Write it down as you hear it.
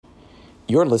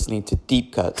You're listening to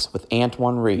Deep Cuts with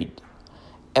Antoine Reed,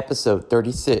 Episode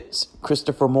 36,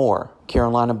 Christopher Moore,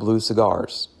 Carolina Blue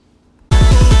Cigars.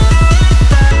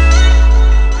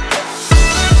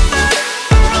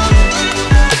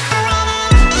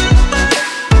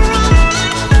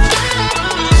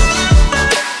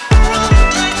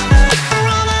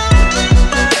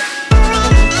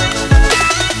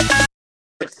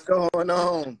 What's going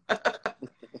on?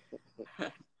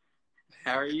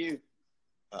 How are you?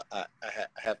 I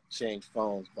have to change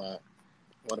phones. One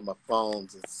of my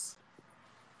phones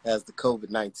has the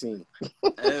COVID-19.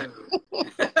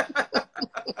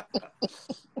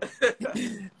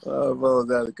 Oh,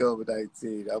 phone's has the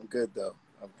COVID-19. I'm good though.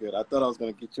 I'm good. I thought I was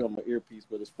gonna get you on my earpiece,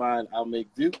 but it's fine. I'll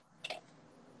make do.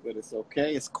 But it's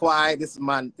okay. It's quiet. This is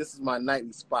my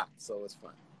nightly spot, so it's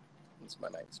fine. It's my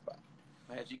nightly spot.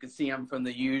 As you can see, I'm from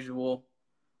the usual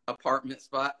apartment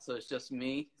spot, so it's just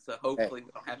me. So hopefully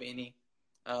we don't have any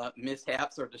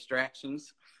mishaps or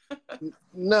distractions.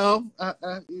 No,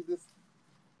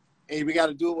 hey, we got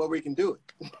to do it where we can do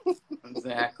it.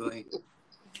 Exactly.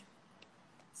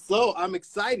 So I'm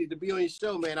excited to be on your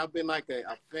show, man. I've been like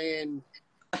a fan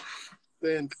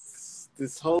since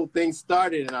this whole thing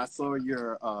started, and I saw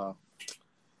your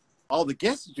all the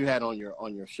guests that you had on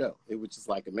your show. It was just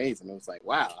like amazing. It was like,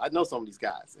 wow, I know some of these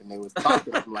guys, and they was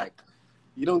talking. I'm like,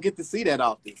 you don't get to see that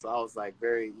often. So I was like,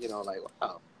 very, like,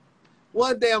 wow.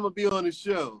 One day I'm gonna be on the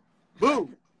show.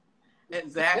 Boom.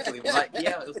 Exactly. Like,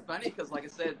 yeah, it was funny because, like I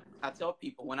said, I tell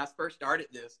people when I first started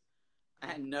this, I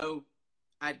had no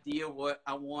idea what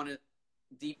I wanted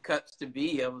Deep Cuts to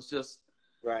be. I was just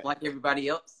like everybody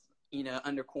else,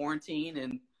 under quarantine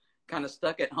and kind of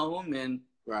stuck at home and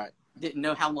didn't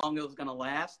know how long it was going to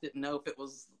last. Didn't know if it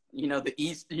was, the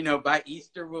East, by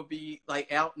Easter we'll be like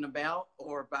out and about,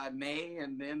 or by May.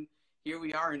 And then here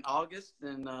we are in August,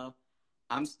 and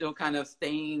I'm still kind of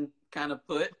staying kind of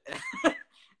put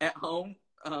at home,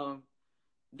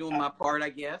 doing my part, I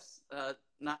guess,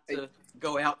 not to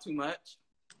go out too much.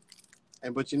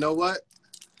 But you know what?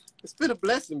 It's been a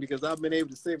blessing because I've been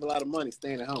able to save a lot of money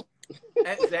staying at home.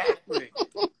 Exactly.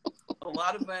 A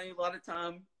lot of money, a lot of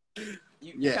time.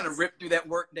 You kind of ripped through that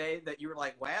work day that you were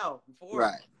like, wow, before.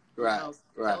 I was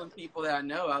telling people that I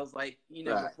know, I was like,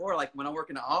 before, like when I work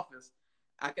in the office,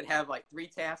 I could have like 3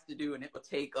 tasks to do and it would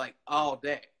take like all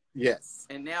day. Yes.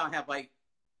 And now I have like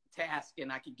tasks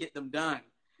and I can get them done.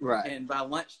 And by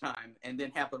lunchtime, and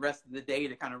then have the rest of the day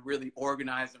to kind of really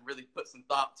organize and really put some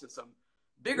thought to some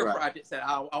bigger projects that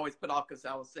I always put off because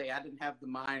I would say I didn't have the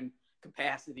mind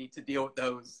capacity to deal with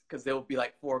those because they would be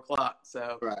like 4 o'clock.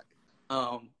 So,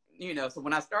 so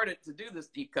when I started to do this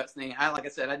Deep Cuts thing, like I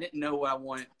said, I didn't know what I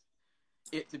wanted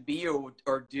it to be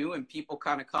or do, and people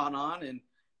kind of caught on, and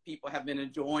people have been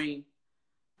enjoying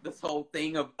this whole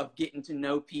thing of getting to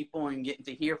know people and getting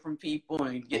to hear from people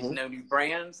and getting to know new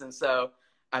brands. And so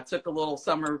I took a little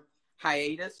summer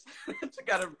hiatus to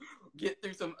kind of get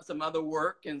through some other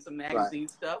work and some magazine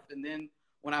stuff. And then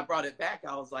when I brought it back,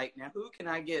 I was like, now who can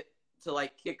I get to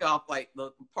like kick off like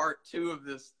the part 2 of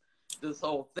this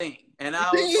whole thing? And I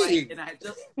was like, and I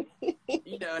just,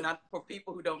 and for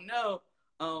people who don't know,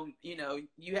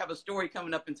 you have a story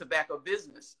coming up in tobacco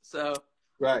business. So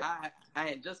I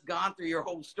had just gone through your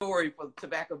whole story for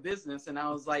tobacco business, and I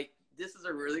was like, this is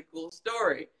a really cool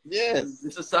story. Yes.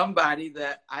 This is somebody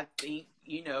that I think,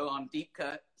 on Deep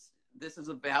Cuts, this is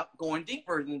about going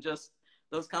deeper than just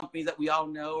those companies that we all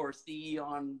know or see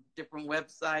on different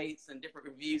websites and different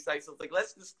review sites. So it's like,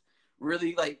 let's just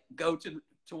really like go to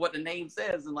what the name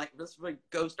says and like, let's really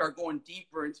go start going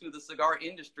deeper into the cigar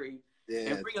industry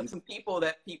and bring up some people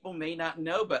that people may not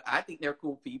know, but I think they're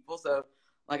cool people. So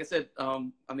like I said,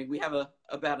 we have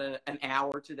about an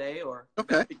hour today or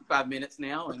about 55 minutes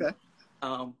now. And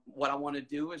what I want to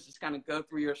do is just kind of go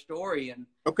through your story. And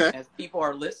as people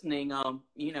are listening,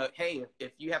 hey,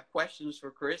 if you have questions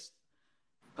for Chris,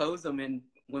 pose them. And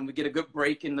when we get a good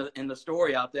break in the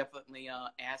story, I'll definitely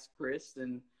ask Chris.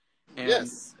 And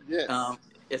yes.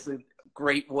 It's a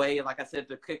great way, like I said,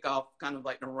 to kick off kind of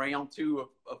like the round 2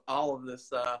 of all of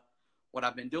this, what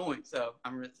I've been doing. So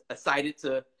I'm excited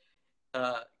to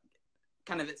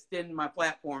kind of extend my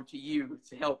platform to you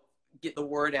to help get the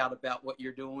word out about what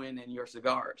you're doing and your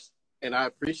cigars. And I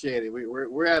appreciate it.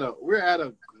 We're at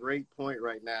a great point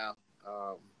right now.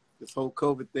 This whole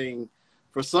COVID thing,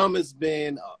 for some it's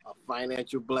been a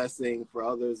financial blessing. For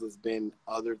others, it's been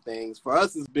other things. For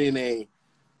us, it's been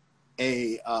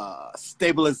a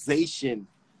stabilization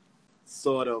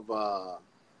sort of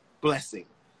blessing.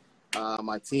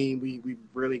 My team, we've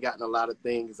really gotten a lot of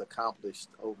things accomplished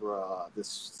over this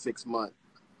 6-month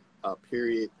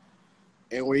period.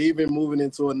 And we're even moving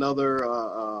into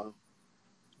another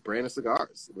brand of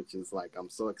cigars, which is like I'm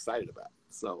so excited about.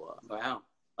 So wow.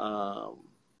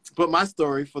 But my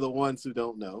story, for the ones who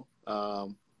don't know, I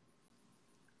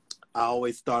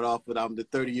always start off with I'm the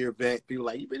 30-year vet. People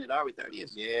are like, you've been at Arby 30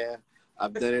 years? Yeah,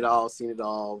 I've done it all, seen it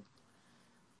all,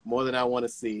 more than I want to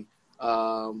see.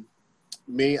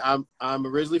 Me, I'm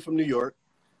originally from New York,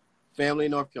 family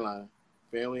in North Carolina,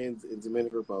 family in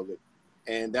Dominican Republic,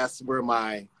 and that's where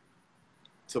my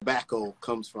tobacco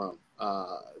comes from.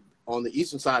 On the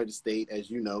eastern side of the state, as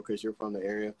you know, because you're from the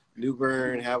area, New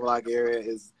Bern, Havelock area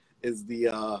is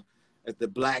the at the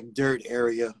black dirt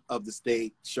area of the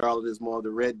state. Charlotte is more of the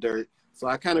red dirt. So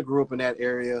I kind of grew up in that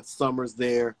area. Summers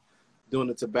there, doing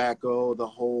the tobacco, the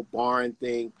whole barn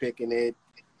thing, picking it,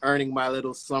 earning my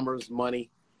little summer's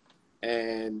money,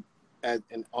 and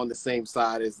on the same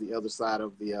side as the other side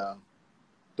of the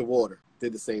water,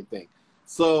 did the same thing.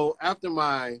 So after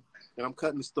and I'm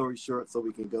cutting the story short so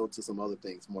we can go to some other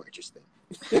things more interesting.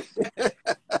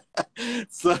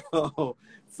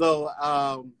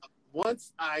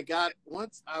 Once I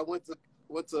went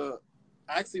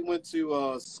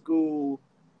to school,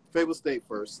 Fayetteville State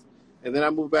first, and then I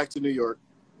moved back to New York.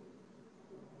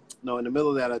 No, in the middle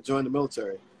of that, I joined the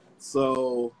military.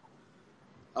 So,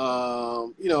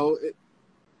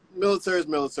 military is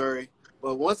military.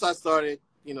 But once I started,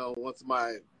 once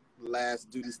my last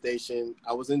duty station,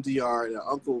 I was in DR, and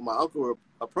my uncle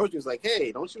approached me, was like,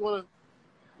 hey, don't you want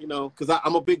to, because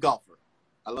I'm a big golfer.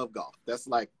 I love golf. That's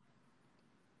like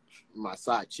my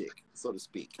side chick, so to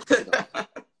speak.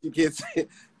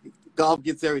 Golf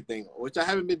gets everything, which I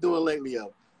haven't been doing lately,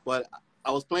 but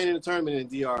I was playing in a tournament in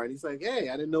DR, and he's like, hey,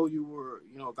 I didn't know you were,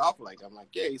 a golfer like that. I'm like,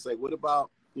 yeah. He's like, what about,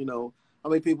 how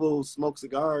many people smoke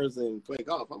cigars and play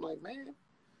golf? I'm like, man,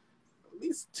 at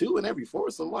least 2 in every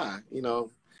foursome. Why?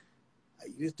 You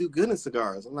just do good in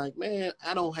cigars. I'm like, man,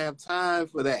 I don't have time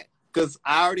for that, because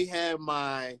I already have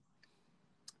my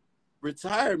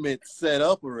retirement set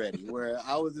up already, where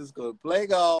I was just going to play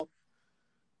golf,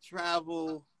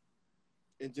 travel,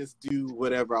 and just do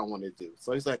whatever I want to do.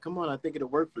 So he's like, come on, I think it'll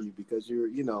work for you because you're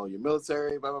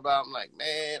military, blah, blah, blah. I'm like,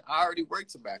 man, I already work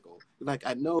tobacco. He's like,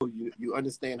 I know you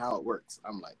understand how it works.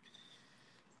 I'm like,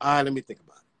 all right, let me think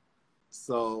about it.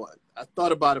 So I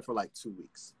thought about it for like 2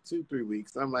 weeks, 2-3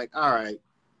 weeks. I'm like, all right,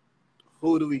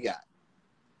 who do we got?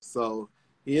 So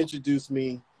he introduced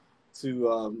me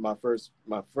to my first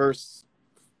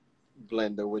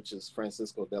blender, which is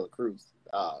Francisco de la Cruz,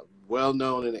 well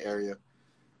known in the area.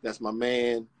 That's my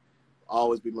man,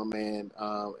 always be my man.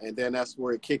 And then that's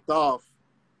where it kicked off.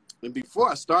 And before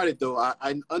I started, though,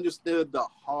 I understood the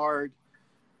hard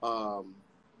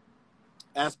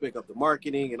aspect of the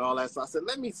marketing and all that. So I said,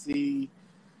 let me see,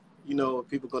 if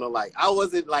people gonna like. I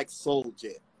wasn't like sold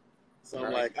yet. So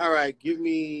I'm like, all right, give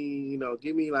me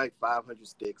like 500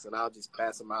 sticks, and I'll just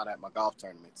pass them out at my golf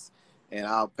tournaments, and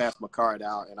I'll pass my card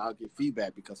out, and I'll get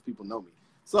feedback because people know me.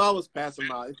 So I was passing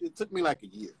them out. It took me like a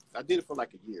year. I did it for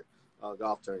like a year,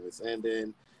 golf tournaments, and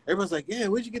then everyone's like, yeah,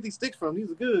 where'd you get these sticks from?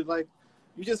 These are good. Like,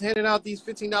 you just handed out these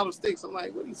 $15 sticks. I'm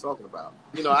like, what are you talking about?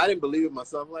 I didn't believe it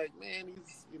myself. Like, man,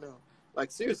 these,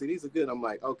 like, seriously, these are good. I'm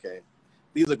like, okay,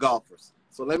 these are golfers.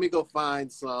 So let me go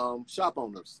find some shop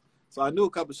owners. So I knew a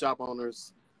couple of shop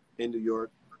owners in New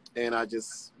York, and I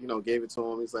just, gave it to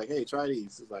him. He's like, hey, try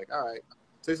these. He's like, all right.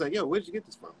 So he's like, yo, where'd you get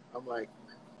this from? I'm like,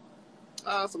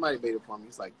 somebody made it for me.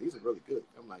 He's like, these are really good.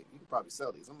 I'm like, you can probably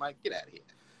sell these. I'm like, get out of here.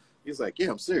 He's like, yeah,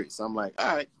 I'm serious. I'm like,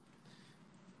 all right.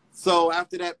 So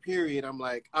after that period, I'm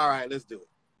like, all right, let's do it.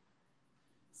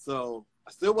 So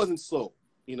I still wasn't sold.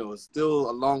 It's still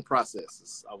a long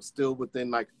process. I was still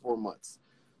within like 4 months.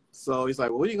 So he's like,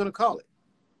 well, what are you going to call it?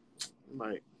 I'm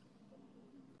like,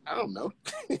 I don't know.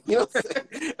 What I'm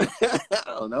saying? I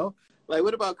don't know. Like,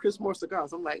 what about Chris Moore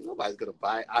cigars? I'm like, nobody's going to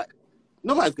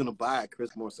buy a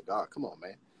Chris Moore cigar. Come on,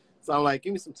 man. So I'm like,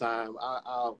 give me some time.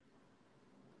 I'll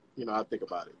think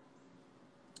about it.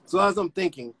 So as I'm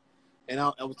thinking, and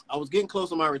I was getting close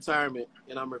to my retirement,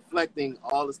 and I'm reflecting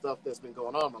all the stuff that's been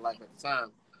going on in my life at the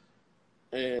time.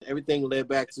 And everything led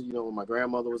back to, where my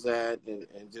grandmother was at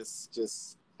and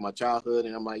just my childhood.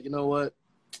 And I'm like, you know what?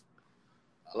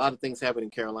 A lot of things happened in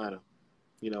Carolina,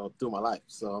 through my life.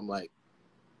 So I'm like,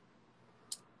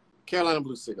 Carolina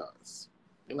Blue Cigars.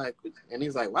 And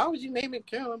he's like, why would you name it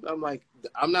Carolina? I'm like,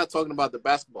 I'm not talking about the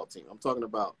basketball team. I'm talking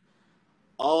about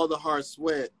all the hard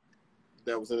sweat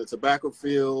that was in the tobacco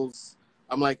fields.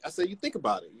 I said, you think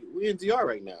about it. We're in DR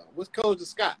right now. What's color is the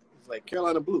sky? It's like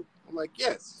Carolina Blue. I'm like,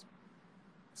 yes.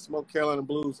 Smoke Carolina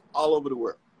Blues all over the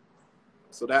world.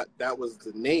 So that was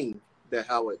the name, that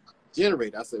how it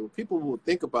generated. I said, well, people will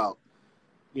think about,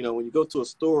 when you go to a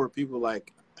store, people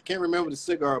like, I can't remember the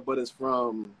cigar, but it's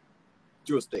from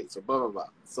Drew Estates or blah, blah, blah.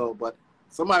 So, but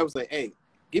somebody would say, hey,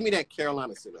 give me that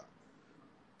Carolina cigar.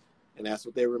 And that's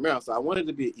what they remember. So I wanted it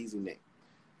to be an easy name.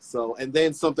 So, and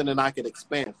then something that I could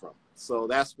expand from. So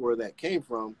that's where that came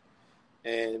from.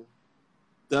 And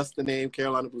thus the name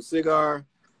Carolina Blue Cigar.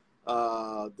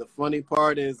 The funny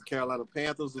part is Carolina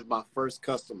Panthers was my first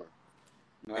customer.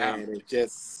 Wow. And it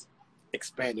just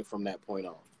expanded from that point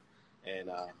on. And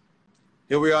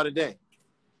here we are today,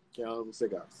 Carolina Blue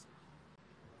Cigars.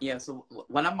 Yeah, so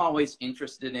what I'm always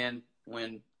interested in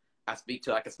when I speak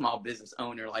to like a small business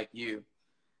owner like you,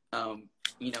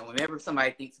 you know, whenever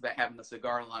somebody thinks about having a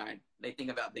cigar line, they think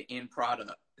about the end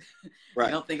product. Right.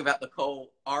 They don't think about the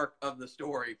whole arc of the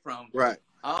story from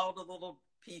all the little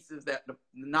pieces that the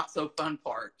not so fun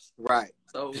parts. Right.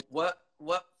 So what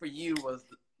for you was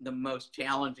the most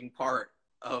challenging part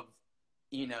of,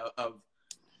 you know, of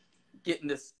getting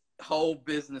this whole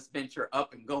business venture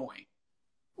up and going?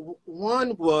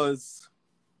 One was,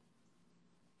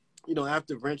 you know,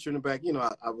 after venturing back, you know,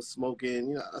 I was smoking,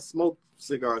 you know, I smoked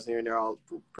cigars here and there, all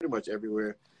pretty much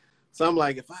everywhere. So I'm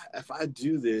like, if I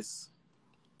do this,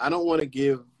 I don't want to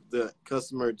give the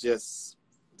customer just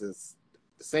the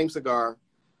same cigar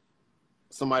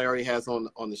somebody already has on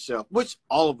the shelf, which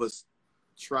all of us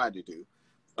try to do.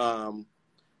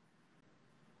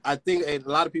 I think a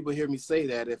lot of people hear me say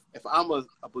that if I'm a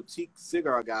boutique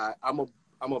cigar guy, I'm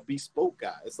a bespoke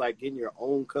guy. It's like getting your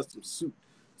own custom suit.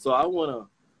 So I want to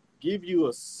give you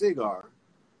a cigar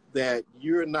that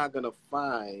you're not going to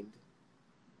find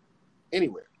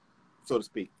anywhere, so to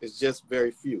speak. It's just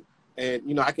very few. And,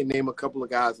 you know, I can name a couple of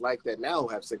guys like that now who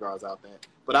have cigars out there,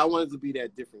 but I wanted to be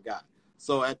that different guy.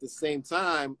 So at the same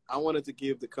time, I wanted to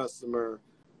give the customer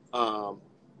an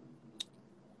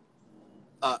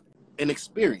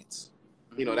experience.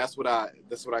 You know, that's what I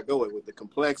go with the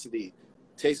complexity,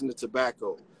 tasting the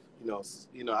tobacco. You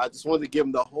know, I just wanted to give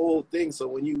them the whole thing. So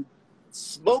when you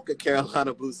smoke a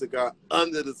Carolina Blue cigar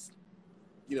under the,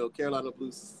 you know, Carolina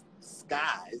Blue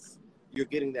skies, you're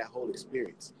getting that whole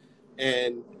experience.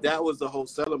 And that was the whole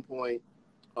selling point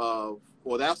of,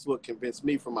 well, that's what convinced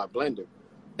me from my blender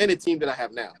and the team that I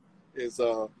have now is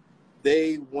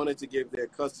they wanted to give their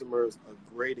customers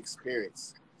a great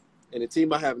experience. And the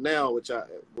team I have now,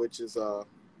 which is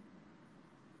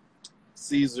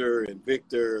Cesar and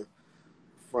Victor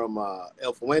from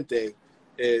El Fuente,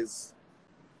 is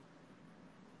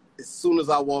as soon as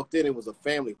I walked in, it was a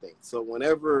family thing. So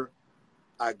whenever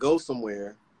I go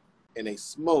somewhere and they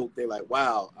smoke, they're like,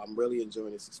 wow, I'm really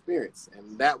enjoying this experience.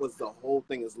 And that was the whole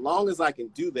thing. As long as I can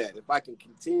do that, if I can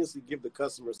continuously give the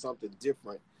customer something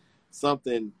different,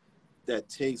 something that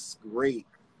tastes great,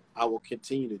 I will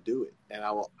continue to do it. And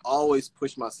I will always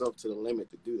push myself to the limit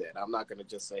to do that. I'm not going to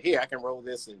just say, here, I can roll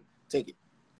this and take it.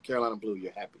 Carolina Blue,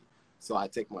 you're happy. So I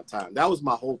take my time. That was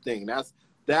my whole thing.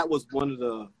 That was one of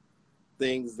the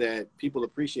things that people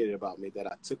appreciated about me, that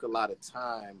I took a lot of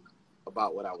time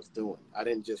about what I was doing. I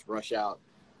didn't just rush out,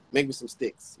 make me some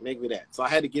sticks, make me that. So I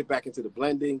had to get back into the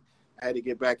blending. I had to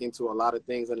get back into a lot of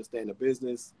things, understand the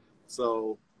business.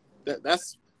 So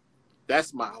that's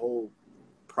my whole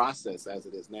process as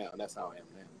it is now. And that's how I am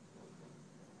now.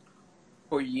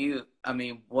 For you, I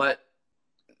mean,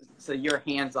 so you're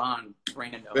hands-on,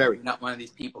 Brando. Very. You're not one of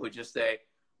these people who just say,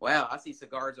 wow, I see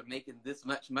cigars are making this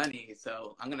much money,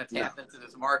 so I'm going to tap into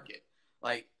this market.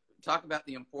 Like, talk about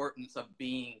the importance of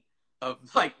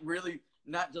like really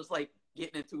not just like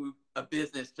getting into a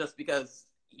business just because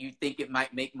you think it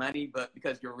might make money, but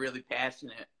because you're really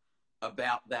passionate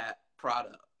about that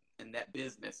product and that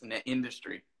business and that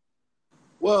industry.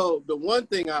 Well, the one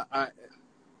thing I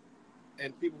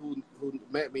and people who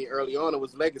met me early on, it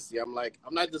was legacy. I'm like,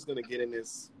 I'm not just going to get in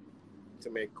this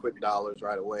to make quick dollars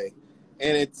right away.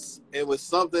 And it was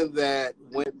something that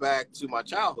went back to my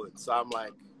childhood. So I'm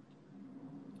like,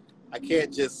 I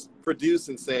can't just produce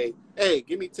and say, hey,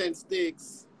 give me 10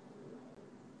 sticks.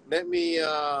 Let me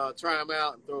try them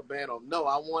out and throw a band on. No,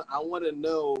 I want to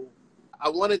know. I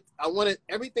wanted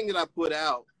everything that I put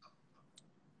out.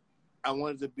 I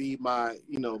wanted to be my,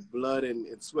 you know, blood and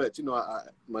sweat. You know,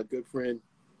 my good friend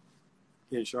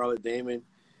here in Charlotte, Damon,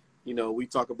 you know, we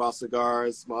talk about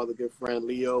cigars. My other good friend,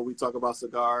 Leo, we talk about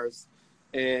cigars.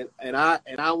 And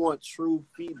I want true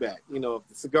feedback. You know, if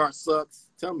the cigar sucks,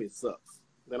 tell me it sucks.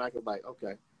 Then I can be like,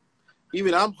 okay.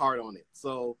 Even I'm hard on it.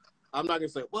 So I'm not going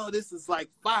to say, well, this is like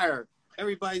fire.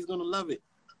 Everybody's going to love it.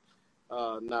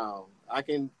 No, I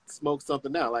can smoke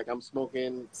something now. Like I'm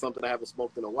smoking something I haven't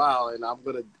smoked in a while. And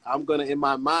I'm gonna in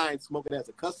my mind, smoke it as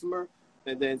a customer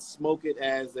and then smoke it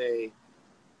as a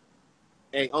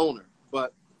owner.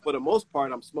 But for the most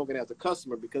part, I'm smoking as a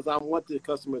customer because I want the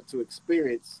customer to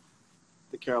experience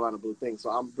the Carolina Blue thing. So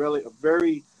I'm really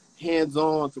very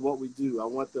hands-on to what we do.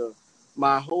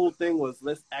 My whole thing was,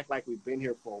 let's act like we've been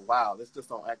here for a while. Let's just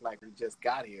don't act like we just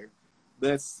got here.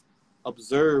 Let's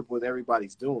observe what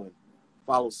everybody's doing,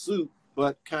 follow suit,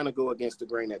 but kind of go against the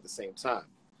grain at the same time,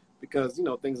 because,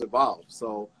 things evolve.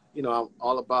 So, I'm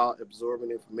all about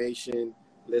absorbing information,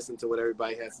 listening to what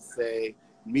everybody has to say,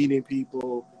 meeting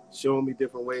people, showing me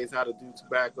different ways how to do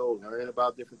tobacco, learning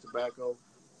about different tobacco.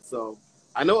 So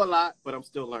I know a lot, but I'm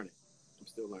still learning.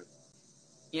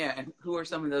 Yeah, and who are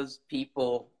some of those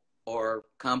people or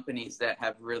companies that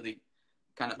have really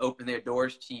kind of opened their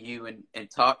doors to you and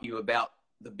taught you about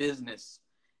the business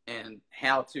and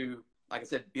how to, like I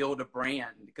said, build a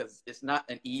brand? Because it's not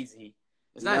as easy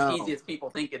as people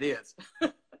think it is.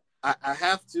 I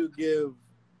have to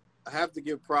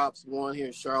give props, one, here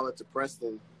in Charlotte, to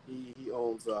Preston. He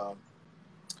owns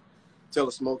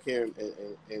Taylor Smoke here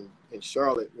in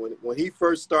Charlotte. When he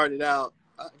first started out,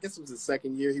 I guess it was his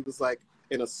second year, he was like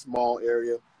in a small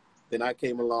area. Then I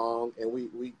came along, and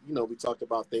we talked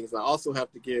about things. And I also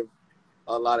have to give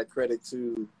a lot of credit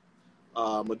to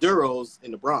Maduro's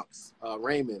in the Bronx,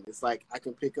 Raymond. It's like I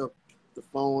can pick up the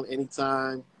phone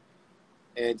anytime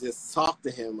and just talk to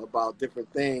him about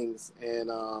different things, and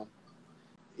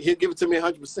he'll give it to me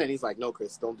 100%. He's like, no,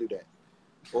 Chris, don't do that.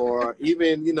 Or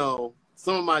even,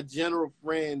 some of my general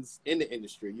friends in the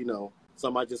industry,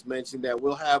 some I just mentioned, that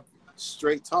we'll have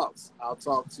straight talks. I'll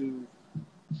talk to,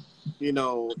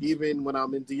 even when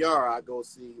I'm in DR, I go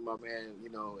see my man,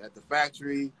 at the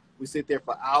factory. We sit there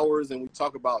for hours and we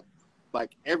talk about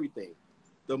like everything.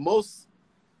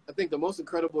 I think the most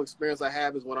incredible experience I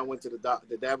have is when I went to the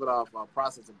Davidoff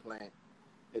processing plant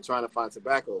and trying to find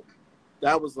tobacco.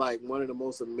 That was like one of the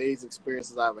most amazing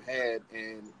experiences I've ever had.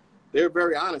 And they're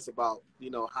very honest about,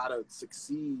 how to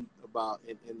succeed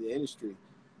in the industry.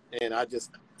 And I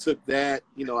just took that,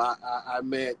 I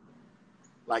met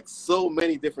like so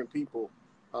many different people.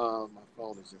 My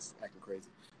phone is just acting crazy.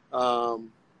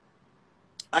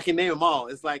 I can name them all.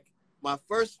 It's like my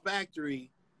first factory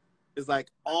is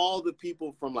like all the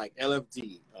people from like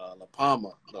LFD, La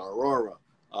Palma, La Aurora,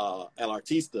 El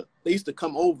Artista. They used to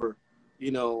come over,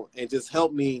 and just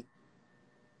help me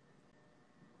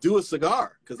do a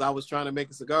cigar, because I was trying to make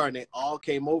a cigar, and they all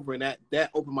came over, and that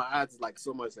opened my eyes like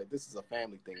so much. Like, this is a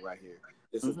family thing right here.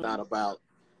 This is not about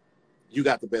you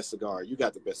got the best cigar. You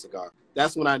got the best cigar.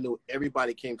 That's when I knew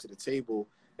everybody came to the table,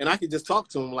 and I could just talk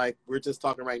to them like we're just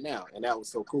talking right now, and that was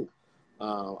so cool.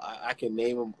 I can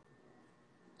name them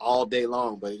all day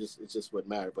long, but it just wouldn't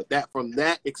matter. But from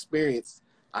that experience,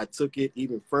 I took it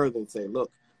even further and say,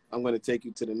 look, I'm going to take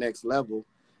you to the next level.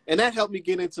 And that helped me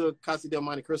get into Casa del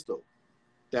Monte Cristo,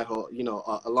 that whole,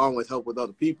 along with help with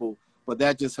other people. But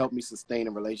that just helped me sustain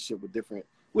a relationship with different,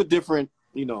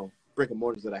 brick and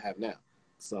mortars that I have now.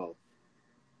 So,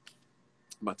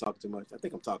 am I talking too much? I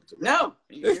think I'm talking too much. No.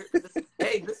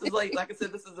 Hey, this is like I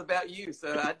said, this is about you.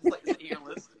 So I just like to sit here and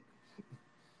listen.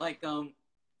 Like,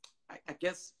 I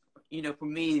guess, for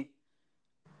me,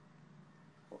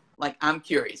 like, I'm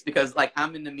curious because, like,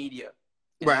 I'm in the media.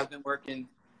 And right. I've been working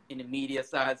in the media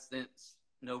side since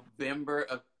November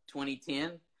of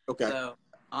 2010. Okay. So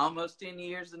almost 10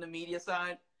 years in the media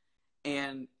side.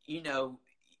 And,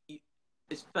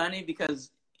 it's funny because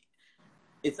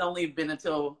it's only been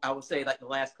until, I would say, like, the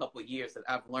last couple of years that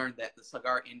I've learned that the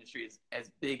cigar industry is as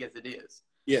big as it is.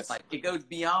 Yes. Like, it goes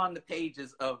beyond the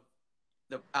pages of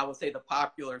the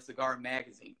popular cigar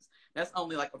magazines. That's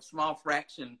only like a small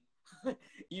fraction,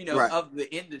 right. of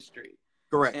the industry.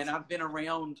 Correct. And I've been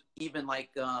around even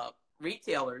like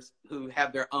retailers who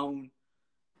have their own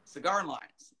cigar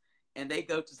lines, and they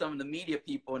go to some of the media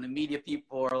people, and the media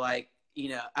people are like,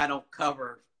 I don't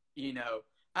cover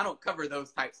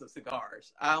those types of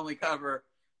cigars. I only cover,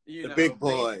 the big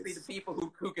boys, the people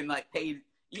who can like pay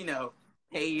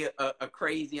a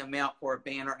crazy amount for a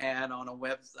banner ad on a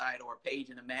website or a page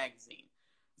in a magazine.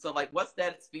 So, like, what's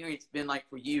that experience been like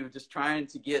for you, just trying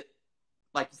to get,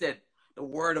 like you said, the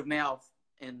word of mouth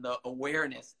and the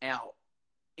awareness out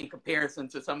in comparison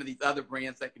to some of these other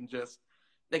brands that can just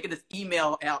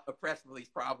email out a press release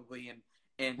probably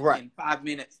and right. in 5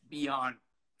 minutes be on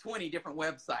 20 different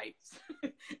websites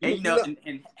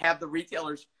and have the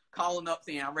retailers calling up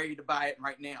saying, I'm ready to buy it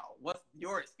right now. What's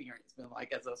your experience been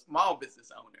like as a small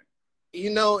business owner?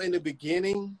 In the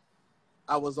beginning,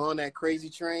 I was on that crazy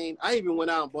train. I even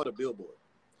went out and bought a billboard.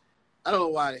 I don't know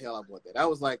why the hell I bought that. That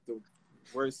was like the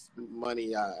worst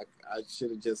money. I should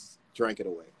have just drank it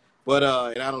away. But,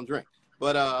 and I don't drink.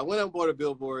 But I went out and bought a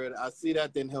billboard. I see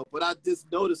that didn't help. But I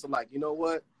just noticed, I'm like, you know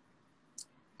what?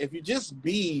 If you just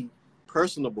be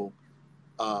personable,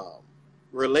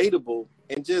 relatable,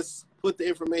 and just put the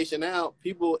information out,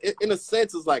 people, in a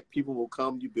sense, it's like people will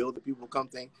come, you build it, people will come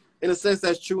thing. In a sense,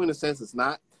 that's true. In a sense, it's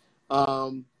not.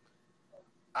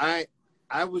 I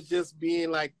was just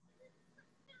being like,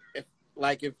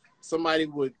 if somebody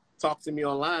would talk to me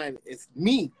online, it's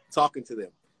me talking to them.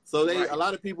 So a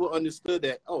lot of people understood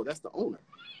that, oh, that's the owner.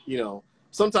 You know,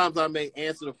 sometimes I may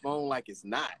answer the phone like it's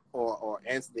not, or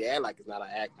answer the ad like it's not.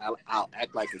 I'll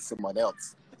act like it's someone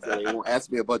else. So they won't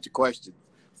ask me a bunch of questions.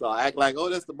 So I act like, oh,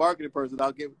 that's the marketing person.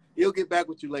 He'll get back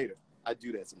with you later. I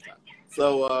do that sometimes.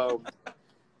 So,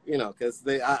 you know, because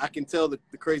I can tell the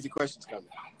crazy questions coming.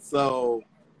 So,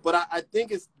 but I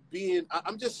think it's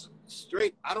I'm just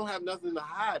straight. I don't have nothing to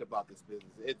hide about this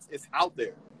business. It's out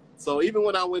there. So even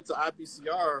when I went to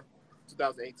IPCR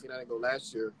 2018, I didn't go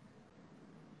last year,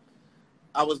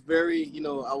 I was very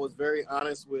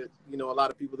honest with, you know, a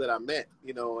lot of people that I met,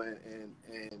 you know, and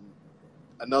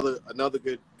another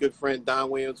good friend, Don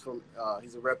Williams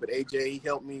he's a rep at AJ. He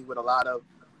helped me with a lot of,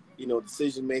 you know,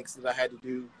 decision makes that I had to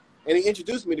do. And he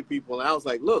introduced me to people, and I was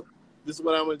like, look, this is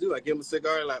what I'm going to do. I give them a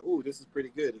cigar, like, ooh, this is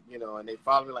pretty good, you know, and they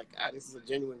follow me like, this is a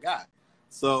genuine guy.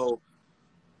 So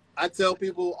I tell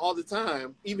people all the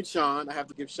time, even Sean, I have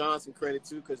to give Sean some credit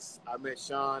too, because I met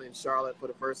Sean in Charlotte for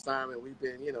the first time, and we've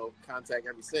been, you know, in contact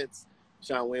ever since.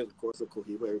 Sean Williams, of course, of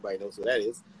Cohiba, everybody knows who that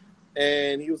is.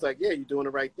 And he was like, yeah, you're doing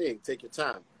the right thing. Take your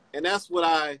time. And that's what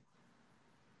I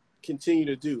continue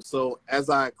to do. So as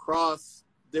I cross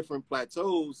different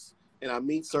plateaus and I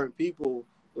meet certain people,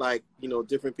 like, you know,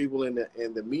 different people in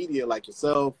the media, like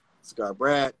yourself, Cigar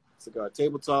Brad, Cigar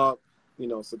Table Talk, you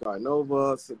know, Cigar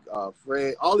Nova,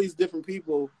 Fred, all these different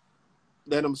people,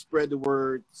 let them spread the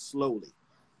word slowly.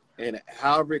 And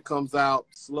however it comes out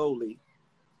slowly,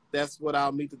 that's what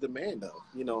I'll meet the demand of.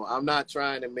 You know, I'm not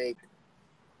trying to make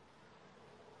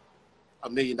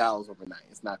 $1 million overnight.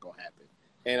 It's not going to happen.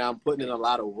 And I'm putting in a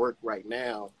lot of work right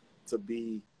now to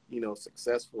be, you know,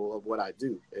 successful of what I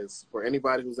do. Is for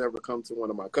anybody who's ever come to one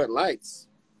of my cut lights,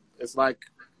 it's like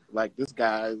this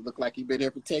guy looked like he'd been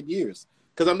here for 10 years.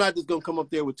 Because I'm not just going to come up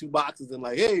there with 2 boxes and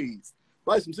like, hey,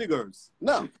 buy some cigars.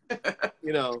 No,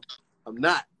 you know, I'm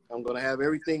not. I'm going to have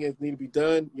everything that needs to be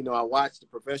done. You know, I watch the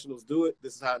professionals do it.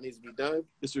 This is how it needs to be done.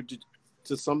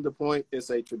 To some point, it's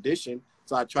a tradition.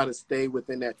 So I try to stay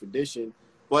within that tradition,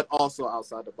 but also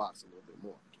outside the box a little bit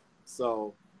more.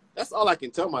 So that's all I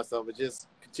can tell myself, is just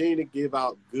continue to give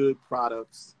out good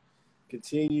products,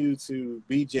 continue to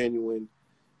be genuine.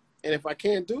 And if I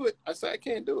can't do it, I say I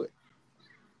can't do it.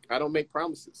 I don't make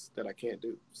promises that I can't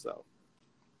do. So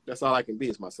that's all I can be,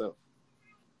 is myself.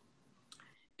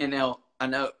 And now, I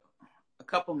know a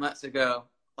couple months ago,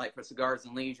 like for Cigars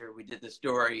and Leisure, we did the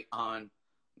story on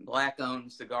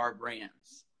Black-owned cigar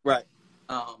brands. Right.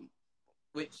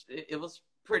 Which it was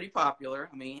pretty popular.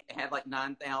 I mean, it had like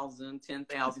 9,000,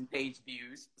 10,000 page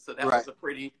views. So that was a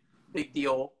pretty big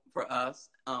deal for us.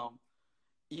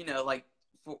 You know, like,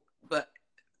 but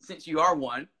since you are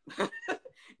one,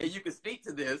 and you can speak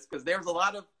to this, because there's a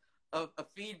lot of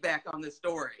feedback on this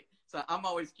story. So I'm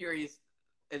always curious,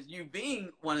 as you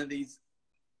being one of these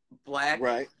Black.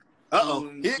 Right.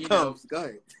 Uh-oh, here it comes. Go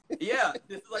ahead. Yeah,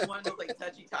 this is like one of those like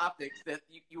touchy topics that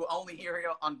you only hear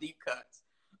on Deep Cuts.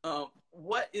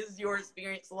 What is your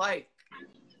experience like?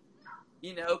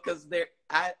 You know, because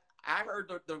I heard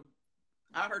the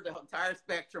entire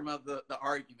spectrum of the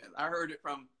argument. I heard it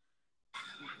from,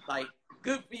 like,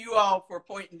 good for you all for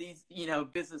pointing these, you know,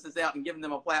 businesses out and giving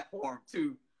them a platform,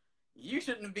 to you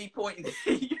shouldn't be pointing.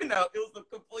 You know, it was a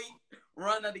complete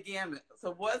run of the gamut.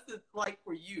 So what's it like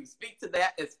for you? Speak to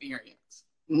that experience.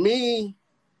 Me,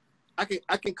 I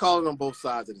can call it on both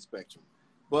sides of the spectrum.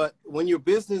 But when your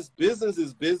business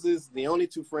is business, the only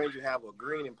 2 friends you have are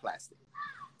green and plastic.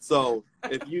 So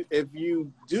if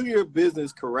you do your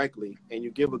business correctly and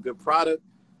you give a good product,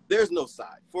 there's no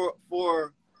side.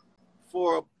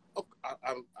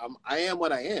 I am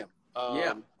what I am.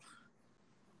 Yeah.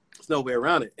 There's no way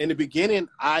around it. In the beginning,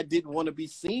 I didn't want to be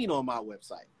seen on my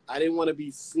website. I didn't want to be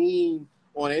seen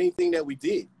on anything that we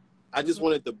did. I just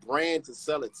wanted the brand to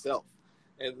sell itself.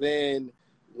 And then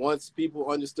once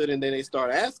people understood, and then they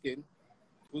start asking,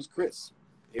 who's Chris?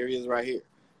 Here he is right here.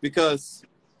 Because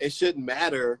it shouldn't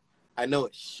matter. I know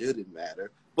it shouldn't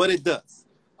matter, but it does.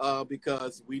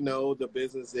 Because we know the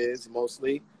business is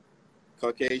mostly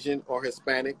Caucasian or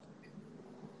Hispanic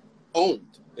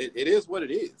owned. It is what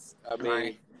it is. I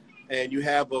mean, and you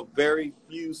have a very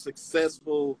few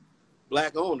successful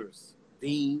Black owners.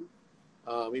 Dean,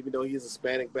 even though he has a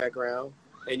Hispanic background,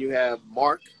 and you have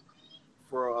Mark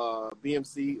for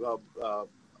BMC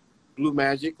Blue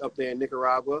Magic up there in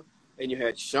Nicaragua, and you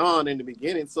had Sean in the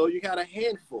beginning. So you got a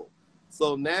handful.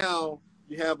 So now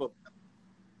you have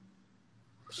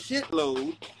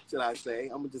shitload, should I say,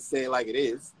 I'm gonna just say it like it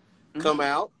is, come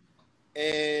out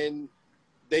and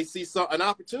they see an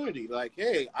opportunity. Like,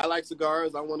 hey, I like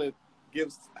cigars. I want to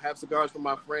have cigars for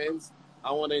my friends.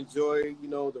 I want to enjoy,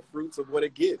 the fruits of what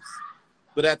it gives.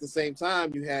 But at the same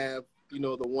time, you have,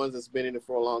 the ones that's been in it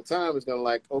for a long time is gonna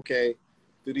like, okay,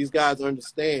 do these guys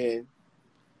understand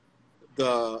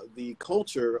the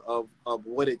culture of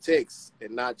what it takes,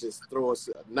 and not just throw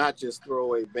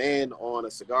a ban on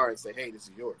a cigar and say, hey, this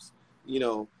is yours.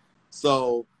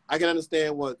 So I can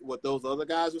understand what those other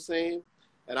guys are saying,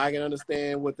 and I can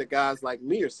understand what the guys like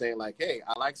me are saying, like, hey,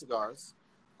 I like cigars,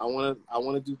 I want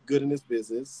to do good in this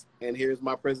business, and here's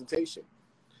my presentation.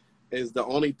 Is the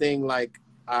only thing, like,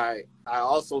 I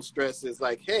also stress is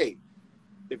like, hey,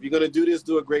 if you're going to do this,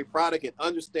 do a great product and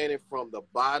understand it from the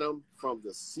bottom, from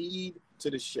the seed to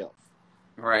the shelf.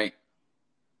 Right.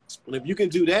 And if you can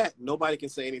do that, nobody can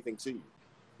say anything to you.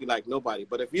 You're like, nobody.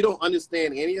 But if you don't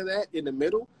understand any of that in the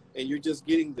middle and you're just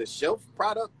getting the shelf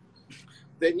product,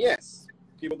 then yes,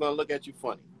 people are going to look at you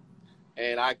funny.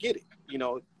 And I get it.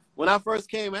 When I first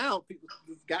came out,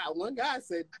 one guy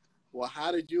said, well,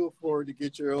 how did you afford to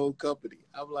get your own company?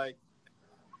 I'm like,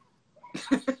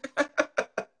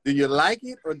 do you like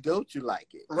it or don't you like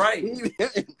it? Right.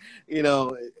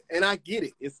 And I get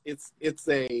it. It's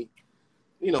a,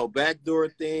 backdoor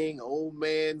thing, old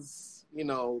man's,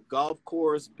 golf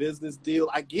course business deal.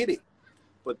 I get it.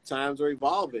 But times are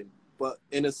evolving. But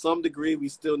in some degree, we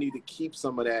still need to keep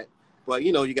some of that. But,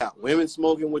 you got women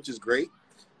smoking, which is great.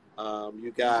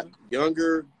 You got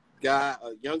younger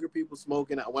people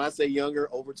smoking. When I say younger,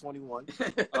 over 21.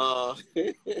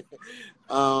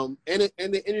 And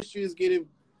the industry is getting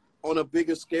on a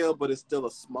bigger scale, but it's still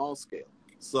a small scale.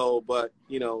 So, but,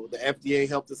 the FDA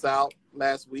helped us out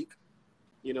last week,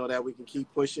 that we can keep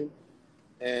pushing.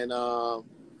 And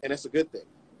that's a good thing.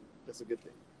 That's a good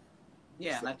thing.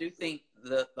 Yeah, and I do think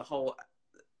the whole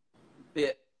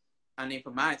bit,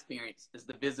 from my experience, is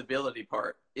the visibility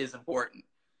part is important.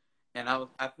 And I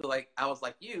feel like I was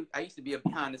like you. I used to be a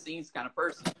behind the scenes kind of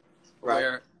person,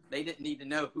 where they didn't need to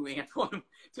know who Antoine.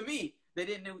 To me, they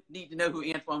didn't need to know who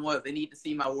Antoine was. They need to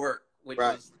see my work, which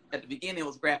was at the beginning it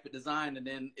was graphic design, and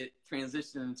then it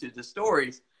transitioned into the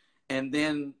stories. And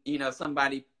then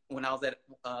somebody, when I was at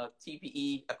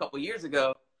TPE a couple years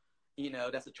ago,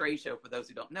 that's a trade show for those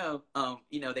who don't know.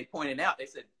 They pointed out, they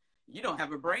said, you don't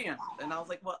have a brand, and I was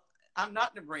like, well, I'm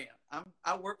not the brand.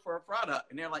 I work for a product.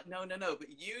 And they're like, no, but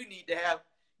you need to have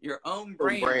your own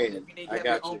brand. And you need to have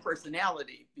your own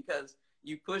personality, because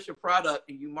you push a product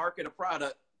and you market a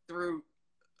product through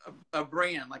a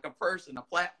brand, like a person, a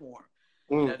platform.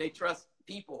 They trust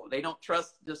people. They don't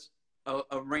trust just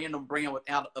a random brand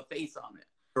without a face on it.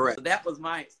 Correct. So that was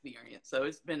my experience. So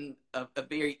it's been a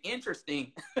very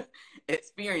interesting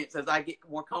experience as I get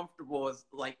more comfortable as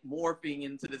like morphing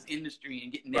into this industry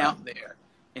and getting out there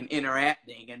and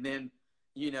interacting. And then,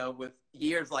 with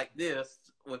years like this,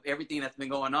 with everything that's been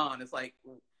going on, it's like,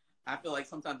 I feel like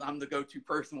sometimes I'm the go-to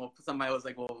person when somebody was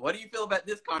like, well, what do you feel about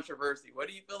this controversy? What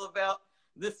do you feel about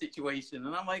this situation?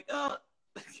 And I'm like, I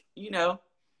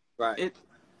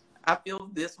feel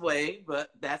this way,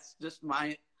 but that's just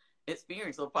my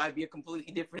experience. It'll probably be a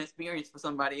completely different experience for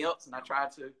somebody else. And I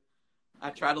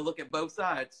try to look at both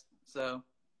sides. So,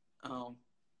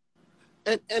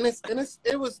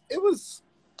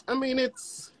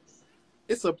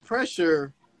 it's a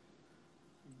pressure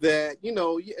that,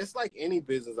 it's like any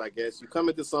business, I guess. You come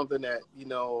into something that,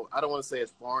 I don't want to say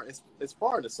it's foreign. It's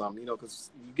foreign to some,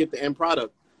 because you get the end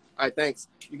product. All right, thanks.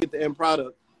 You get the end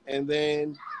product, and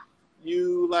then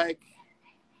you're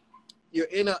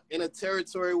in a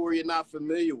territory where you're not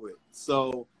familiar with.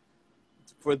 So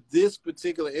for this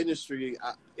particular industry,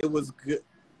 it was good.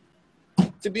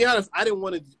 To be honest, I didn't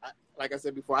want to. Like I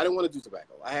said before, I didn't want to do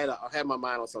tobacco. I had my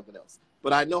mind on something else.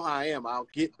 But I know how I am. I'll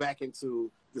get back into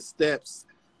the steps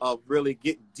of really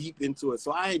get deep into it.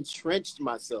 So I entrenched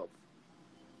myself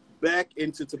back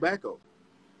into tobacco,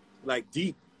 like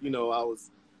deep. I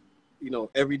was,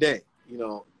 every day,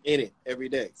 in it every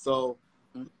day. So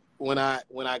when I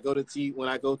go to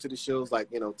the shows like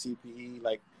TPE,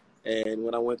 like, and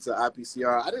when I went to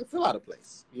IPCR, I didn't feel out of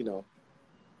place.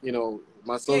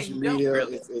 My social media,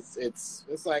 really.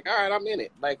 It's like, all right, I'm in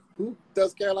it. Like, who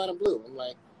does Carolina Blue? I'm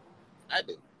like, I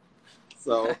do.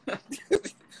 So,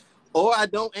 or I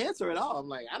don't answer at all. I'm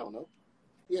like, I don't know.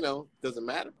 Doesn't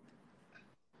matter.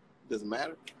 Doesn't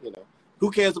matter.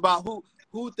 Who cares about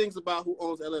who thinks about who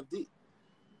owns LFD?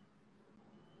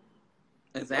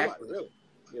 Exactly. Nobody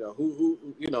really.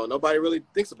 Who nobody really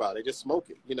thinks about it. They just smoke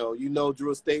it.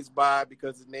 Drew Estates by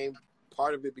because his name,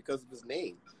 because of his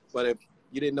name. But if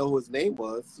you didn't know who his name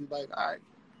was, you're like, all right,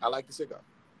 I like the cigar.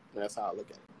 That's how I look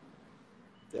at it.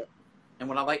 Yeah. And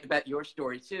what I liked about your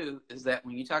story too is that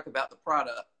when you talk about the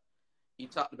product, you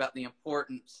talked about the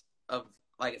importance of,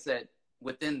 like I said,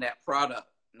 within that product,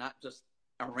 not just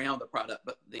around the product,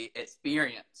 but the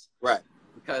experience. Right.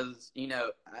 Because, you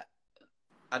know,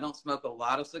 I don't smoke a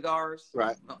lot of cigars.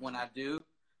 Right. But when I do,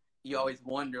 you always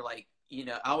wonder, like, you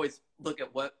know, I always look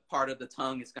at what part of the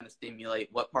tongue is going to stimulate,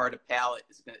 what part of the palate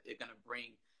is going to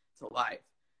bring to life.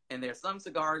 And there's some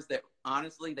cigars that,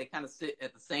 honestly, they kind of sit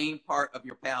at the same part of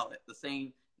your palate, the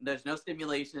same. There's no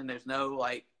stimulation. There's no,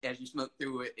 like, as you smoke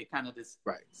through it, it kind of just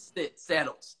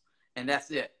settles, and that's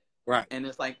it. Right. And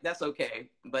it's like, that's okay,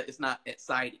 but it's not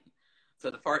exciting. So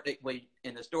the part that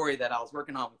in the story that I was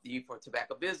working on with you for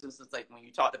Tobacco Business, it's like when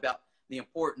you talked about the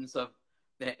importance of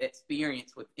the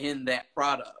experience within that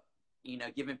product, you know,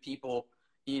 giving people,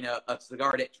 you know, a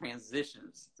cigar that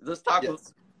transitions. Let's talk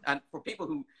for people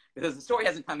who, because the story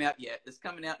hasn't come out yet. It's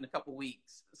coming out in a couple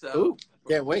weeks. So ooh,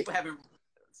 can't wait.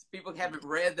 People haven't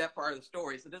read that part of the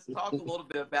story. So just talk a little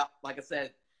bit about, like I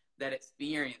said, that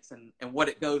experience and what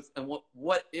it goes and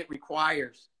what it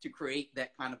requires to create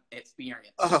that kind of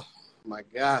experience. Oh my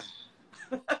God.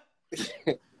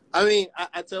 I mean,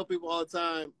 I tell people all the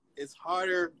time, it's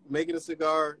harder making a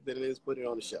cigar than it is putting it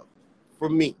on the shelf. For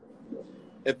me,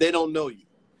 if they don't know you.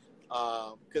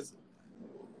 Because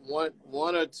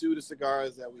one or two of the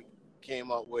cigars that we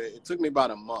came up with, it took me about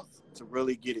a month to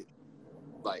really get it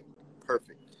like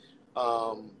perfect.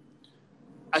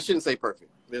 I shouldn't say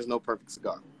perfect. There's no perfect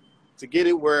cigar. To get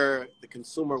it where the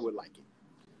consumer would like it.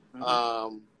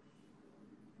 Mm-hmm.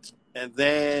 And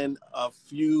then a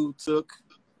few took,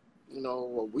 you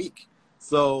know, a week.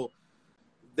 So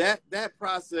that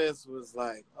process was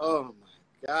like, oh my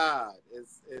God.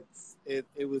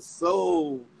 It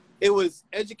was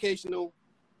educational,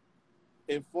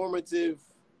 informative,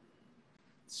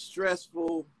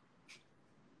 stressful,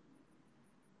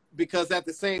 because at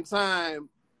the same time,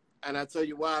 and I tell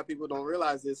you why people don't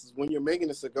realize this, is when you're making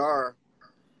a cigar,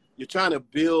 you're trying to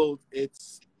build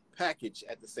its package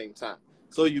at the same time.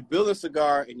 So you build a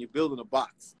cigar and you're building a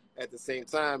box at the same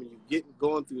time, and you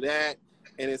going through that,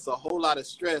 and it's a whole lot of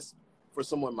stress for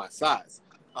someone my size.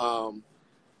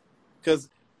 Because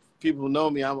people know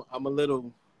me, I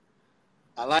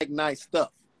like nice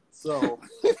stuff. So,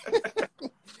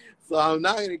 so I'm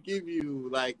not going to give you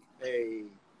like a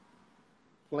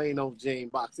plain old Jane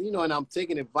box. You know, and I'm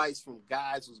taking advice from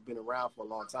guys who's been around for a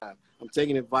long time. I'm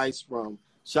taking advice from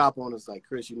shop owners like,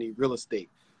 Chris, you need real estate.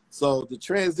 So the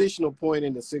transitional point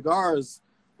in the cigars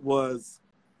was,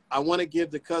 I want to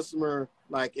give the customer,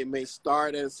 like, it may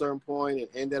start at a certain point and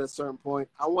end at a certain point.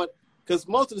 Because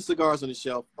most of the cigars on the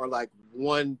shelf are like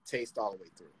one taste all the way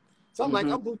through. So I'm like,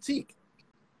 I'm boutique.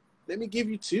 Let me give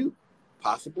you two,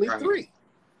 possibly three,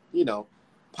 you know,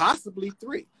 possibly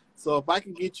three. So if I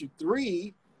can get you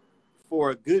three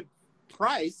for a good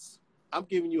price, I'm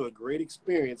giving you a great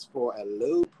experience for a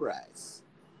low price,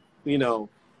 you know.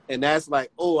 And that's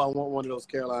like, oh, I want one of those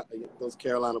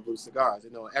Carolina Blue cigars.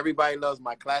 You know, everybody loves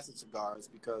my classic cigars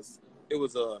because it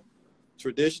was a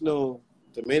traditional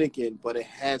Dominican, but it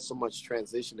had so much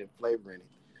transition and flavor in it,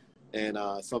 and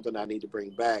something I need to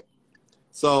bring back.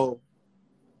 So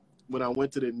when I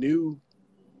went to the new,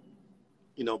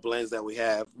 you know, blends that we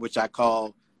have, which I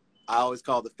always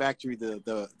call the factory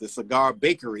the cigar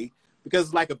bakery, because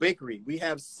it's like a bakery. We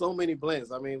have so many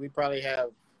blends. I mean, we probably have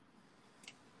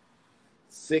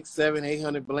 600, 700,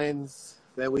 800 blends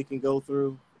that we can go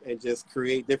through and just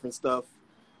create different stuff.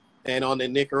 And on the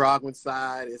Nicaraguan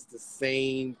side, it's the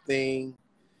same thing.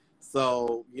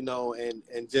 So, you know,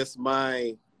 and just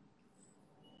my,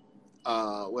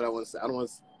 what I want to say,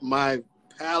 my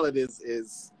palate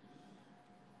is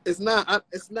it's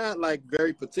not like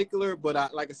very particular,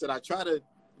 but like I said, I try to,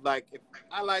 like, if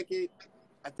I like it,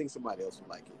 I think somebody else will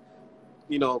like it.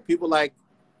 You know, people like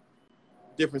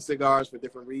different cigars for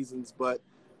different reasons, but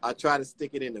I try to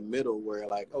stick it in the middle where,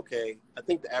 like, okay, I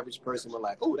think the average person will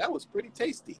like, oh, that was pretty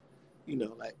tasty. You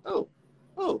know, like, oh.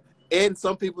 And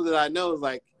some people that I know is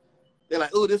like, they're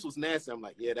like, oh, this was nasty. I'm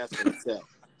like, yeah, that's going to sell.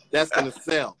 That's going to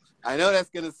sell. I know that's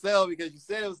going to sell because you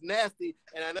said it was nasty,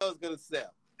 and I know it's going to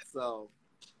sell. So,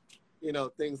 you know,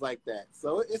 things like that.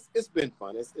 So it's been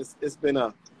fun. It's been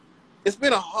a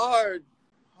hard,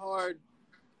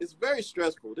 it's very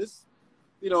stressful.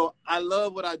 You know, I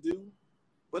love what I do,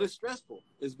 but it's stressful.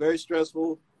 It's very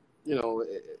stressful, you know,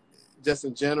 just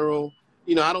in general.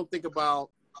 You know, I don't think about,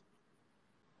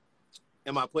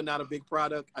 am I putting out a big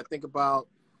product? I think about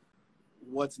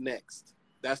what's next.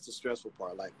 That's the stressful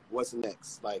part. Like, what's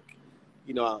next? Like,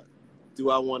 you know,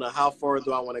 how far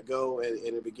do I want to go?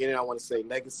 In the beginning, I want to say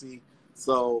legacy.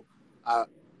 So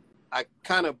I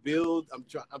kind of build. I'm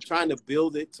trying to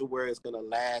build it to where it's gonna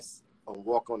last and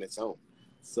walk on its own.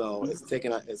 So it's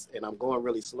taking and I'm going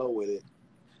really slow with it.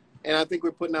 And I think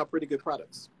we're putting out pretty good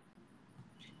products.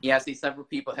 Yeah, I see several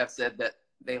people have said that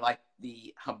they like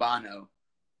the Habano.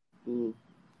 Mm.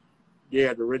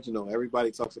 Yeah, the original.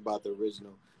 Everybody talks about the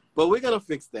original. But we're going to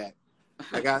fix that.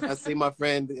 Like I see my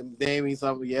friend Damien,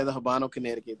 the Habano,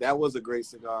 Connecticut. That was a great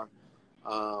cigar.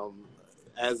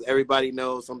 As everybody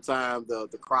knows, sometimes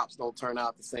the crops don't turn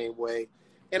out the same way.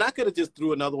 And I could have just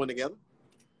threw another one together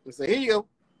and say, here you go.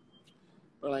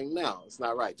 But like, no, it's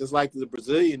not right. Just like the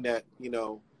Brazilian that,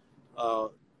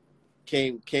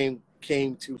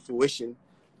 came to fruition,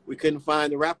 we couldn't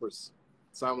find the wrappers.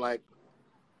 So I'm like,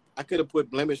 I could have put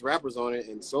blemished wrappers on it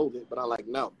and sold it, but I'm like,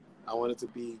 no, I want it to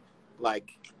be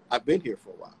like I've been here for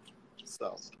a while.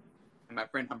 So, and my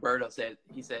friend Humberto said,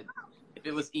 if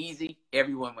it was easy,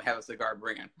 everyone would have a cigar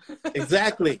brand.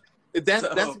 Exactly.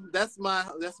 That's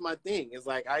my thing. It's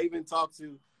like I even talked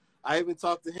to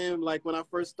him like when I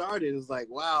first started. It was like,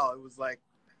 wow, it was like,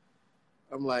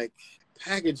 I'm like,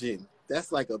 packaging,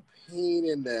 that's like a pain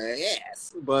in the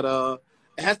ass, but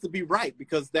it has to be right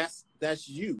because that's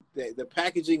you. The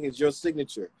packaging is your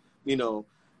signature.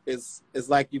 It's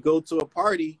like you go to a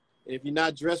party and if you're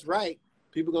not dressed right,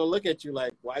 people are gonna look at you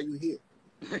like, why are you here?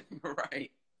 Right.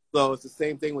 So it's the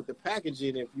same thing with the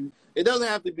packaging. It doesn't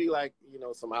have to be like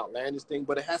some outlandish thing,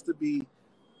 but it has to be,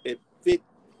 it fit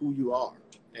who you are,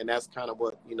 and that's kind of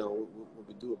what what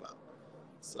we do about it.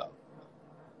 So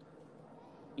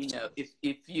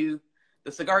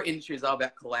the cigar industry is all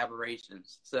about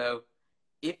collaborations. So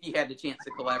if you had the chance to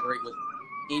collaborate with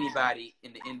anybody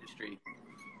in the industry,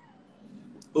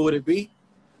 who would it be?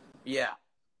 Yeah.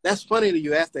 That's funny that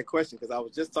you asked that question because I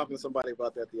was just talking to somebody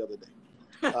about that the other day.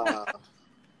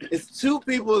 It's two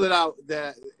people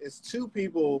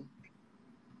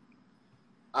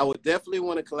I would definitely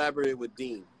want to collaborate with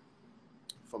Dean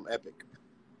from Epic.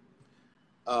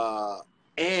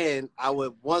 And I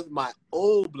would want my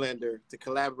old blender to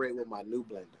collaborate with my new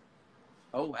blender.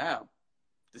 Oh, wow.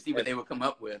 To see what they would come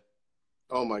up with.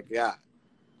 Oh, my God.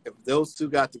 If those two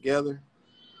got together,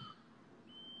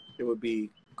 it would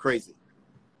be crazy.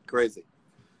 Crazy.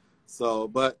 So,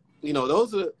 but,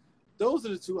 those are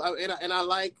the two. And I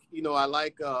like,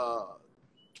 a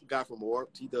guy from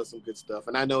Warped. He does some good stuff.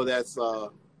 And I know that's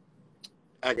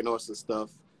Aganorsa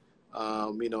stuff,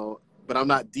 but I'm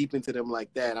not deep into them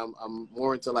like that. I'm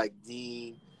more into like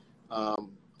Dean. I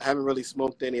haven't really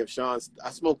smoked any of Sean's.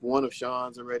 I smoked one of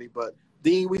Sean's already, but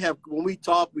Dean, when we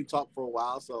talk for a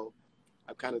while, so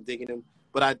I'm kind of digging him.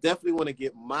 But I definitely want to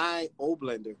get my old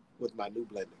blender with my new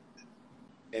blender.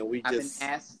 And I've been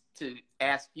asked to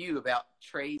ask you about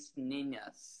Tres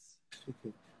Niñas.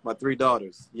 My 3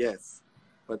 daughters, yes.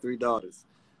 My 3 daughters.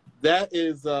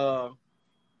 It's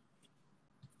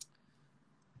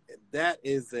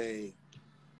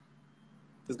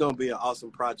going to be an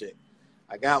awesome project.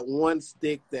 I got one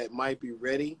stick that might be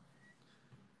ready.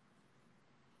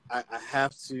 I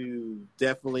have to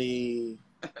definitely,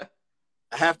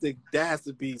 that has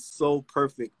to be so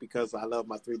perfect because I love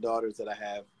my 3 daughters that I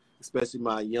have, especially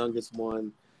my youngest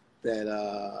one that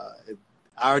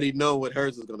I already know what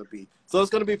hers is going to be. So it's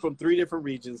going to be from 3 different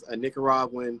regions, a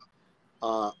Nicaraguan,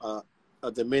 a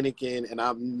Dominican, and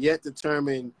I'm yet to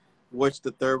determine which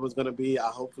the third one's going to be.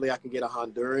 Hopefully I can get a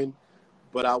Honduran,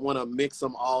 but I want to mix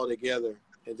them all together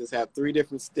and just have 3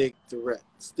 different sticks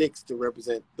to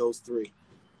represent those 3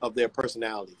 of their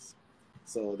personalities.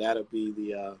 So that'll be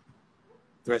the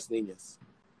Tres Niñas.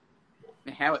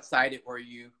 And how excited were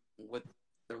you with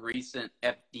the recent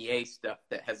FDA stuff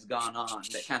that has gone on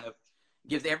that kind of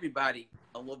gives everybody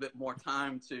a little bit more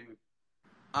time to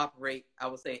operate, I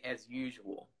would say, as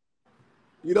usual?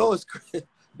 What's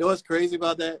crazy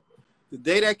about that? The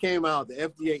day that came out, the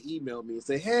FDA emailed me and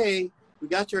said, "Hey, we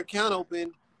got your account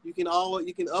open. You can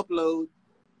upload,"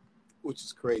 which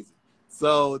is crazy.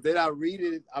 So then I'm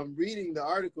reading the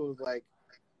articles like,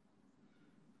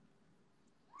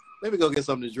 let me go get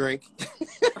something to drink.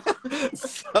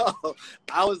 So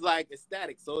I was like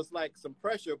ecstatic. So it's like some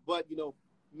pressure, but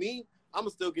me, I'm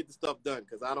gonna still get the stuff done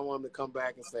because I don't want them to come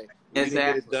back and say you didn't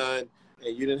get it done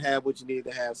and you didn't have what you needed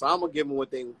to have. So I'm gonna give them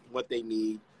what they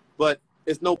need, but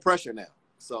it's no pressure now.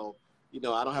 So I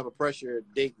don't have a pressure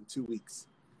date in 2 weeks.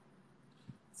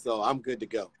 So I'm good to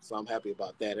go. So I'm happy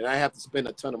about that. And I have to spend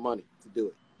a ton of money to do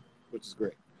it, which is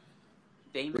great.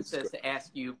 Damon says to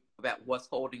ask you about what's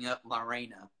holding up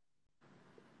Lorena.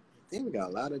 Damon got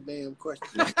a lot of damn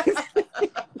questions.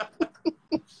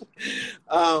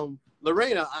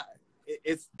 Lorena,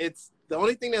 it's the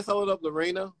only thing that's holding up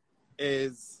Lorena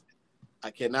is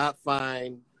I cannot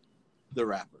find the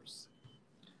wrappers.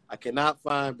 I cannot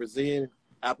find Brazilian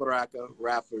Aparaca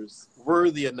wrappers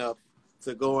worthy enough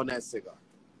to go on that cigar.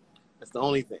 That's the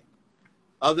only thing.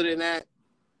 Other than that,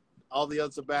 all the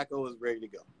other tobacco is ready to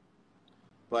go.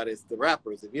 But it's the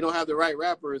wrappers. If you don't have the right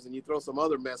wrappers and you throw some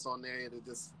other mess on there, it'll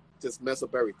just mess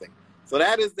up everything. So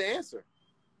that is the answer,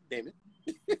 Damon.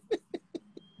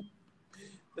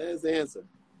 That is the answer.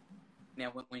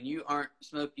 Now, when you aren't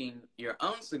smoking your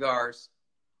own cigars,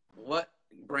 what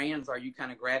brands are you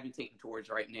kind of gravitating towards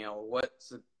right now? Or what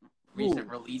recent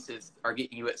releases are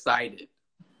getting you excited?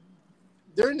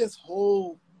 During this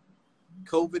whole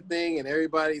COVID thing and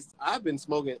I've been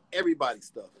smoking everybody's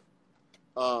stuff.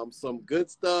 Some good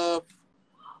stuff,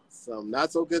 some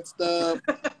not so good stuff.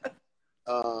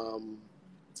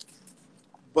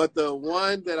 But the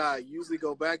one that I usually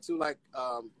go back to, like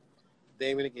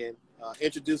Damon again,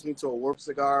 introduced me to a Warp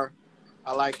cigar.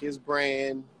 I like his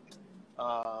brand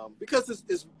because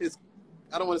it's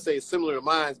I don't want to say it's similar to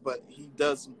mine, but he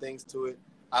does some things to it.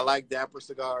 I like Dapper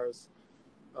cigars.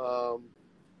 Who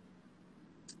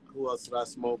else did I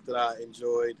smoke that I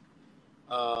enjoyed?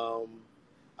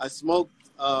 I smoked,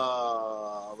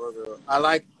 I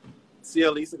like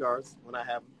CLE cigars when I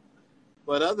have them.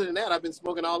 But other than that, I've been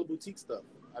smoking all the boutique stuff.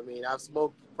 I mean, I've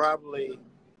smoked probably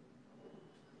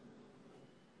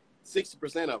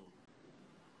 60% of them.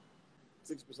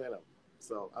 60% of them.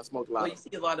 So I smoked a lot. Well,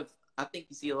 I think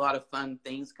you see a lot of fun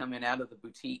things coming out of the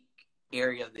boutique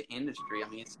area of the industry. I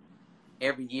mean, it's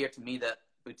every year to me that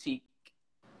boutique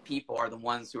people are the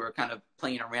ones who are kind of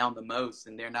playing around the most,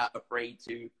 and they're not afraid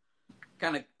to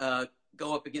kind of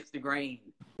go up against the grain.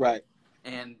 Right.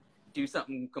 And do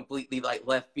something completely like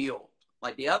left field.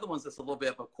 Like the other ones, it's a little bit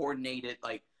of a coordinated,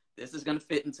 like this is going to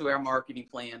fit into our marketing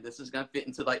plan. This is going to fit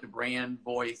into like the brand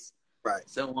voice, right?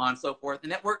 So on and so forth.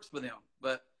 And that works for them.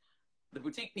 But the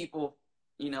boutique people,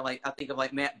 you know, like I think of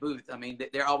like Matt Booth. I mean,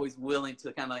 they're always willing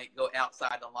to kind of like go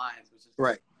outside the lines, which is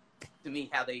right to me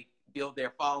how they build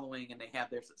their following and they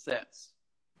have their success.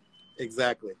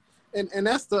 Exactly. And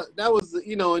that was,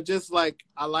 you know, and just like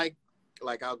I like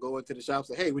I'll go into the shop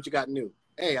and say, hey, what you got new?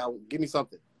 Hey, give me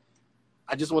something.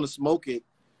 I just want to smoke it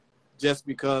just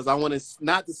because I want to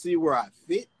not to see where I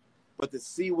fit, but to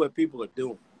see what people are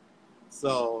doing.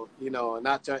 So, you know,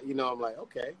 not try, you know, I'm like,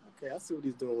 okay, I see what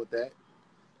he's doing with that.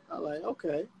 I'm like,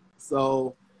 okay.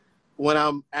 So when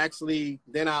I'm actually,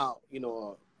 then I'll, you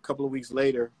know, a couple of weeks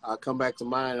later, I'll come back to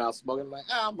mine and I'll smoke it.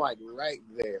 I'm like right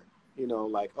there. You know,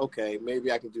 like, okay,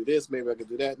 maybe I can do this, maybe I can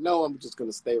do that. No, I'm just going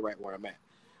to stay right where I'm at.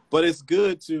 But it's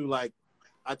good to, like,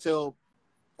 I tell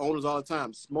owners all the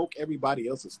time, smoke everybody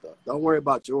else's stuff. Don't worry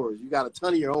about yours. You got a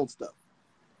ton of your own stuff.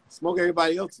 Smoke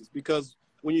everybody else's, because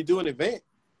when you do an event,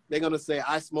 they're going to say,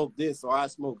 I smoke this or I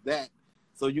smoke that.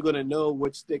 So you're going to know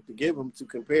which stick to give them to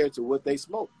compare to what they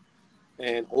smoke.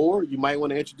 Or you might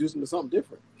want to introduce them to something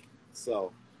different.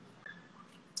 So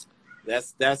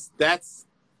that's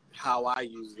how I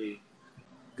usually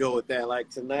go with that. Like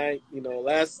tonight, you know,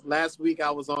 last week I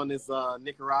was on this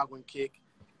Nicaraguan kick,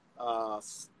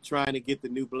 trying to get the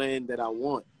new blend that I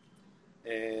want,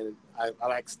 and I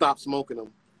like stopped smoking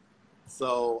them,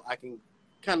 so I can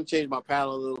kind of change my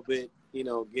palate a little bit, you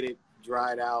know, get it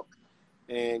dried out,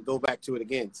 and go back to it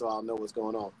again, so I'll know what's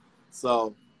going on.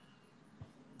 So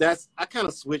I kind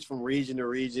of switch from region to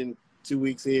region, 2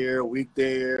 weeks here, a week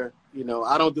there. You know,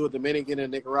 I don't do a Dominican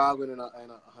and Nicaraguan and a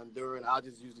Honduran. I'll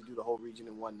just usually do the whole region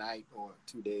in one night or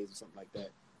 2 days or something like that.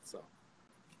 So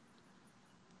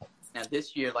now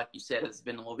this year, like you said, it's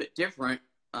been a little bit different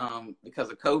because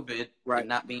of COVID, right, and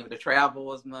not being able to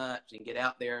travel as much and get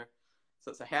out there.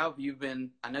 So how have you been?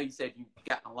 I know you said you've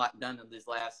gotten a lot done in this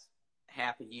last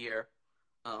half a year.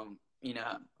 You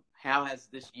know, how has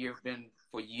this year been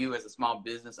for you as a small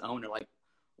business owner? Like,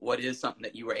 what is something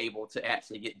that you were able to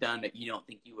actually get done that you don't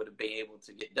think you would have been able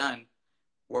to get done?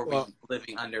 Or we're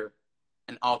living under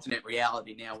an alternate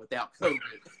reality now without COVID?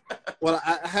 Well,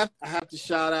 I have to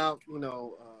shout out, you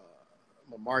know,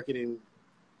 my marketing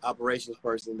operations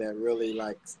person that really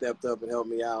like stepped up and helped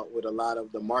me out with a lot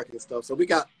of the marketing stuff. So we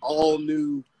got all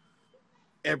new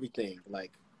everything,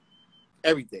 like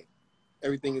everything.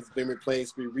 Everything has been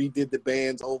replaced. We redid the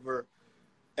bands over.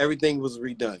 Everything was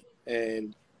redone.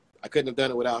 And I couldn't have done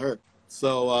it without her.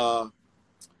 So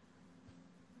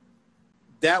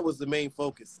that was the main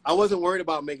focus. I wasn't worried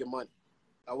about making money.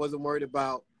 I wasn't worried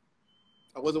about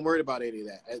any of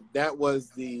that. That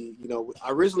was the, you know, I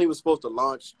originally was supposed to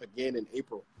launch again in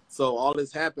April. So all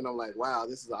this happened. I'm like, wow,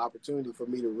 this is an opportunity for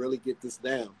me to really get this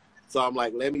down. So I'm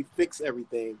like, let me fix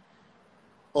everything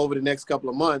over the next couple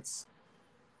of months,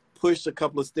 push a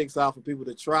couple of sticks out for people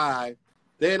to try.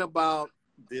 Then about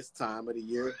this time of the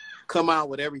year, come out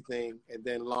with everything and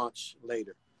then launch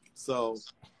later. So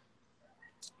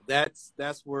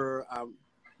that's where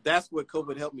that's what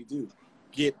COVID helped me do.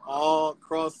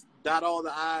 Dot all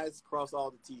the I's, cross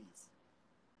all the T's.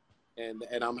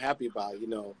 And I'm happy about it. You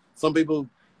know, some people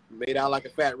made out like a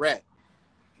fat rat.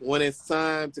 When it's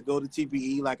time to go to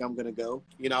TPE, like I'm gonna go,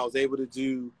 you know, I was able to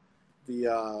do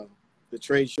the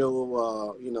trade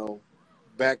show, you know,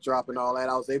 backdrop and all that.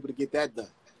 I was able to get that done.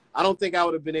 I don't think I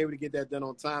would have been able to get that done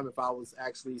on time if I was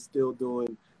actually still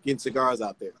getting cigars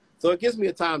out there. So it gives me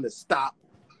a time to stop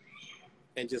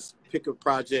and just pick a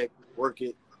project, work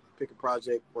it, pick a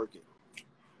project, work it.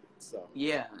 So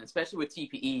yeah, especially with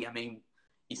TPE. I mean,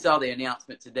 you saw the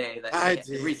announcement today that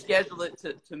they reschedule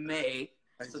it to May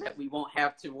so that we won't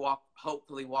have to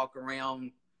hopefully walk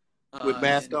around with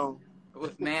mask on.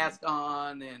 With mask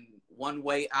on and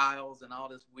one-way aisles and all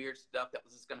this weird stuff that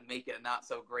was just going to make it a not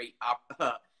so great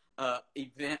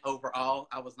event overall.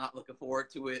 I was not looking forward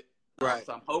to it. Right.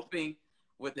 So I'm hoping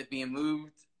with it being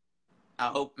moved,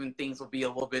 I'm hoping things will be a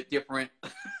little bit different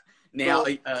now,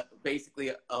 basically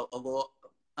a little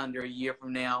under a year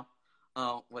from now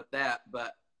with that.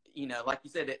 But, you know, like you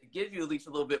said, it gives you at least a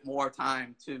little bit more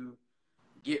time to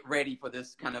get ready for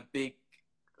this kind of big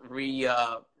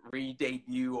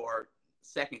re-debut or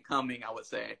second coming, I would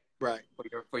say, right,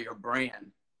 for your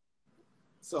brand.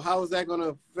 So how is that going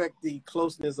to affect the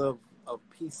closeness of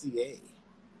PCA?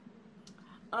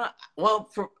 Well,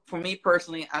 for me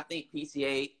personally, I think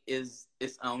PCA is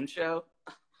its own show.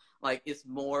 Like, it's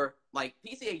more like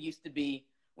PCA used to be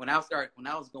when I was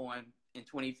going in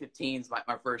 2015, like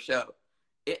my first show.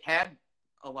 It had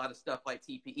a lot of stuff like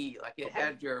TPE, like it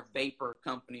had your vapor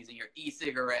companies and your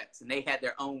e-cigarettes, and they had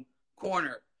their own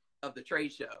corner of the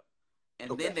trade show.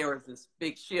 And then there was this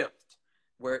big shift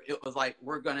where it was like,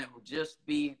 we're going to just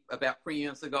be about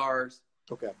premium cigars.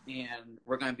 And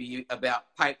we're going to be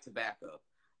about pipe tobacco.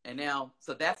 And now,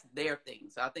 so that's their thing.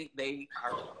 So I think they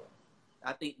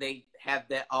have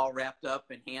that all wrapped up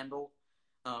and handled.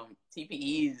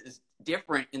 TPE is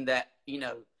different in that, you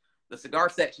know, the cigar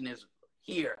section is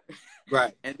here.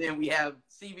 Right. And then we have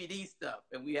CBD stuff,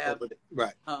 and we have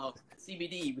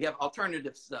CBD, we have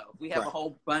alternative stuff. We have a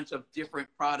whole bunch of different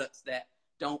products that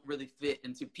don't really fit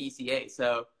into PCA.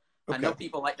 So I know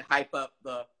people like to hype up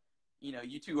you know,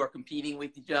 you two are competing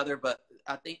with each other, but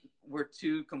I think we're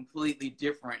two completely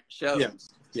different shows.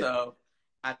 Yeah. So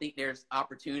I think there's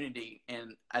opportunity,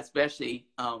 and especially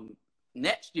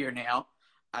next year now,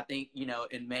 I think, you know,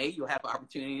 in May, you'll have an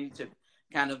opportunity to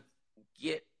kind of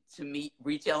get to meet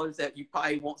retailers that you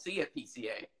probably won't see at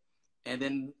PCA, and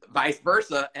then vice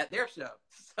versa at their show.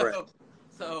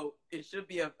 So it should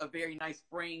be a very nice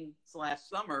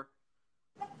spring/summer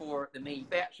for the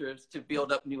manufacturers to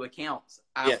build up new accounts,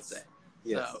 I would say.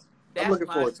 Yes. So that's I'm looking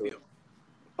forward to it.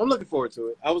 I'm looking forward to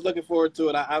it. I was looking forward to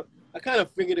it. I kind of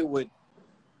figured it would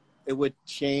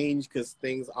change because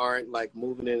things aren't like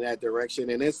moving in that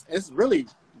direction, and it's really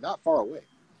not far away.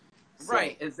 So.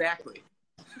 Right, exactly.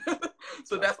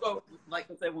 So that's what,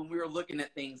 like I said, when we were looking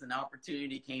at things, an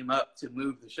opportunity came up to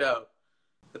move the show.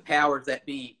 The powers that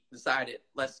be decided,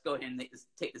 let's go ahead and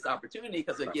take this opportunity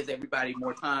because it gives everybody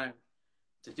more time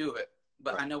to do it.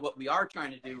 But I know what we are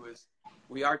trying to do is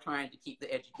we are trying to keep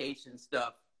the education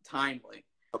stuff timely.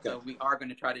 So we are going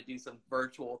to try to do some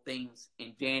virtual things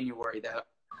in January that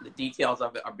the details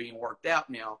of it are being worked out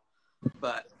now.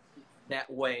 But that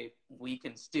way we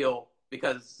can still,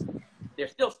 because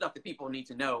there's still stuff that people need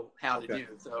to know how to do.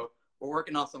 So we're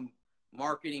working on some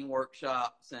marketing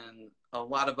workshops and a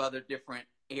lot of other different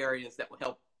areas that will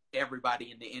help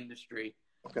everybody in the industry.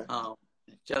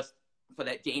 Just for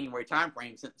that January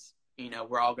timeframe, since, you know,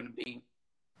 we're all going to be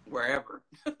wherever.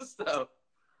 So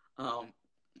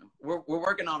we're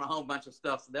working on a whole bunch of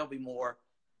stuff. So there'll be more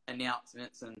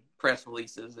announcements and press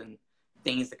releases and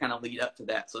things that kind of lead up to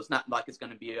that. So it's not like it's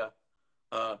going to be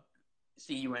a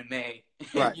see you in May.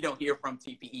 You don't hear from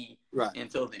TPE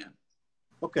until then.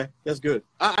 Okay, that's good.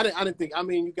 I didn't think. I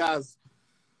mean, you guys.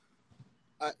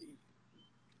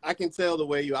 I can tell the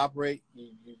way you operate.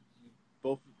 You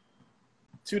both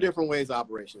two different ways of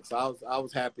operation. So I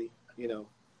was happy. You know.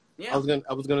 Yeah.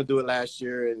 I was gonna do it last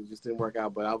year and it just didn't work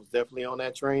out. But I was definitely on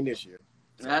that train this year.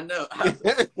 So. I know. I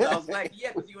was like,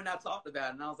 because you and I talked about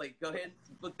it, and I was like, go ahead,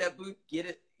 book that booth, get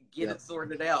it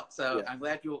sorted out. So I'm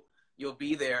glad you'll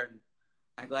be there, and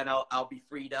I'm glad I'll be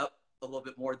freed up a little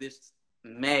bit more this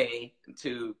May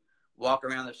to walk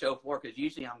around the show floor, because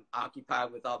usually I'm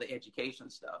occupied with all the education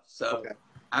stuff. So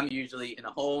I'm usually in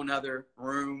a whole nother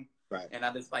room, and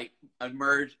I just like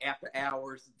emerge after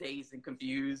hours, dazed and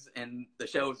confused, and the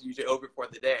show is usually over for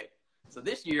the day. So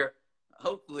this year,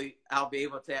 hopefully I'll be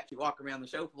able to actually walk around the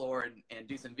show floor and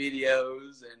do some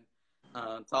videos and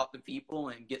talk to people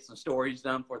and get some stories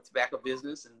done for tobacco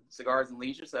business and cigars and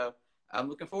leisure. So I'm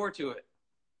looking forward to it.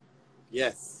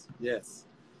 Yes.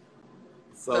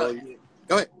 So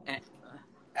go ahead.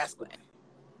 Ask me.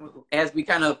 As we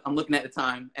I'm looking at the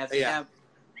time, as we have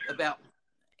about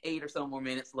 8 or so more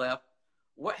minutes left,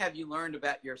 what have you learned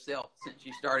about yourself since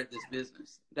you started this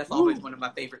business? That's always one of my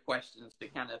favorite questions, to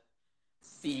kind of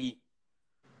see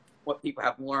what people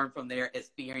have learned from their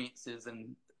experiences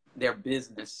and their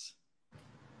business.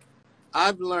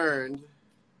 I've learned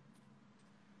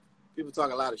people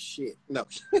talk a lot of shit. No.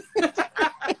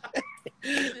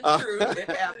 It's true. It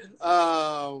happens.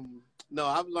 No,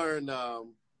 I've learned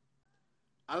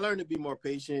I learned to be more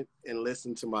patient and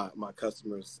listen to my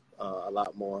customers a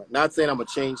lot more. Not saying I'm going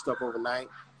to change stuff overnight,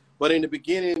 but in the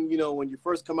beginning, when you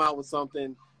first come out with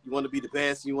something, you want to be the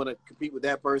best, you want to compete with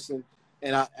that person.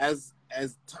 And as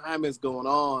time is going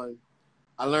on,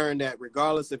 I learned that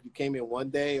regardless if you came in one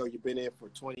day or you've been in for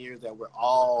 20 years, that we're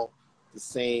all the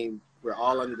same. We're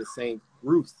all under the same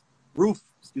roof,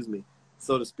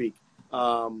 so to speak.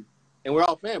 And we're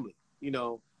all family,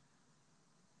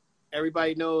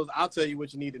 Everybody knows. I'll tell you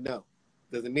what you need to know.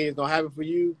 Does it mean it's going to happen for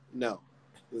you? No.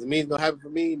 Does it mean it's going to happen for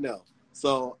me? No.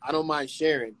 So I don't mind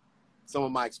sharing some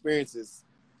of my experiences.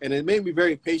 And it made me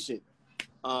very patient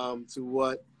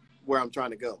to where I'm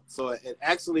trying to go. So it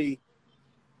actually,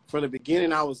 from the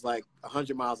beginning, I was like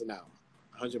 100 miles an hour.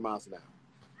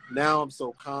 Now I'm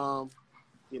so calm.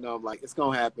 I'm like, it's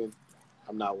going to happen.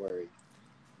 I'm not worried.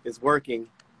 It's working.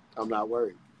 I'm not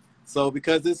worried. So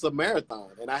because it's a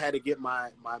marathon, and I had to get my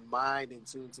mind in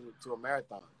tune to a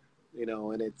marathon,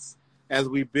 and it's, as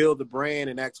we build the brand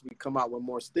and actually come out with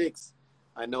more sticks,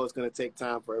 I know it's going to take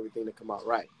time for everything to come out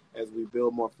right. As we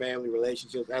build more family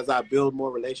relationships, as I build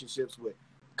more relationships with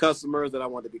customers that I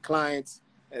want to be clients,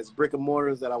 as brick and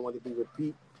mortars that I want to be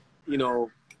repeat,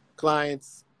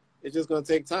 clients, it's just going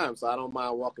to take time. So I don't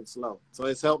mind walking slow. So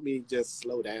it's helped me just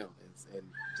slow down and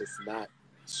just not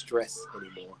stress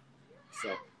anymore.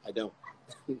 So I don't.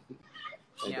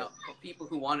 Now, for people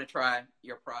who want to try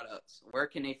your products, where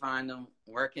can they find them?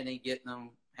 Where can they get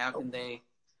them? How can they?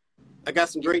 I got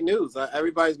some great news.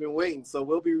 Everybody's been waiting. So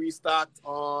we'll be restocked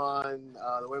on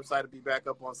the website. Will be back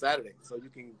up on Saturday. So you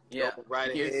can go right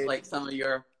ahead. Here's like some of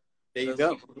your there you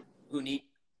go. People who need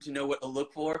to know what to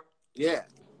look for. Yeah.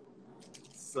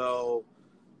 So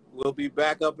we'll be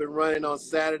back up and running on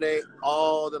Saturday.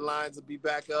 All the lines will be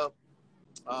back up.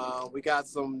 We got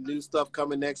some new stuff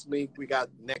coming next week. We got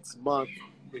next month.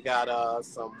 We got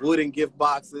some wooden gift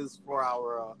boxes for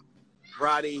our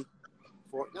variety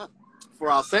for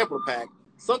our sample pack.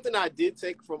 Something I did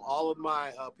take from all of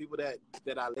my people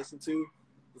that I listen to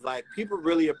is like people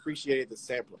really appreciated the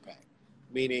sampler pack,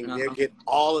 meaning they'll get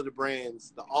all of the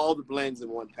brands, all the blends in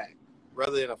one pack,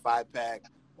 rather than a 5-pack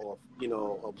or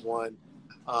of one.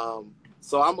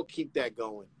 So I'm gonna keep that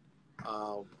going.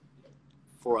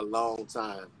 For a long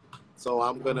time. So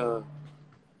I'm gonna,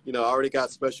 I already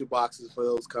got special boxes for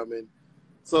those coming.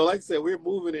 So like I said, we're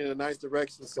moving in a nice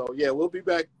direction. So yeah, we'll be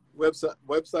back. Website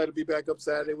will be back up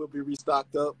Saturday. We'll be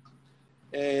restocked up.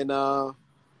 And I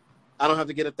don't have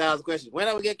to get 1,000 questions. When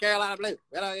do we get Carolina Blue?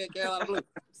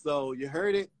 So you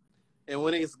heard it. And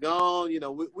when it's gone,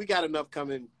 we got enough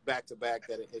coming back to back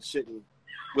that it shouldn't,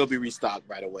 we'll be restocked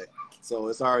right away. So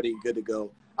it's already good to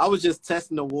go. I was just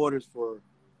testing the waters for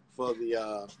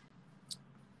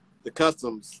the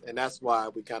customs, and that's why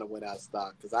we kind of went out of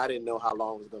stock, because I didn't know how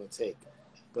long it was going to take.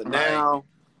 But now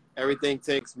everything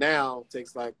takes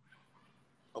like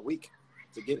a week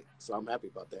to get it, so I'm happy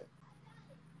about that.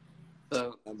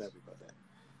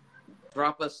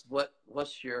 Drop us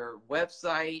what's your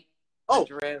website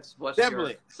address, what's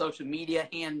your social media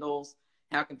handles,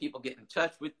 how can people get in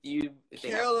touch with you if they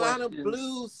Carolina have questions?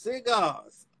 Blue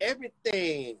Cigars,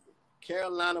 everything.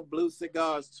 Carolina Blue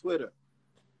Cigars, Twitter,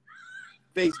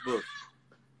 Facebook,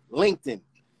 LinkedIn,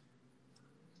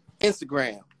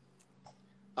 Instagram.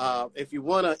 If you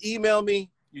want to email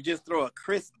me, you just throw a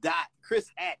Chris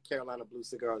at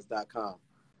carolinabluecigars.com,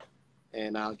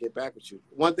 and I'll get back with you.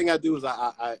 One thing I do is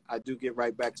I do get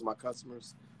right back to my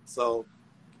customers. So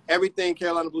everything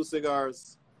Carolina Blue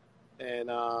Cigars, and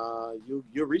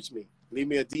you'll reach me. Leave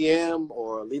me a DM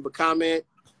or leave a comment.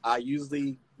 I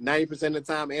usually 90% of the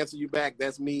time answer you back.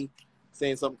 That's me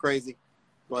saying something crazy.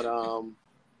 But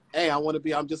hey,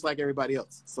 I'm just like everybody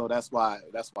else. So that's why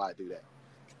I do that.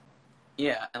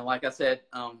 Yeah, and like I said,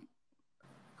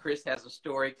 Chris has a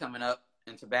story coming up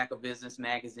in Tobacco Business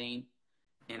Magazine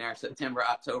in our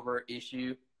September-October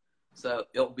issue. So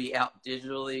it'll be out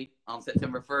digitally on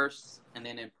September 1st, and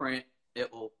then in print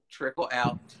it will trickle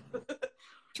out.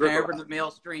 However the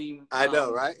mail stream I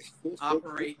know, right?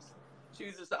 operates.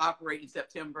 chooses to operate in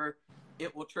September,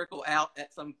 it will trickle out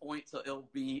at some point, so it'll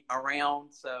be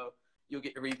around. So you'll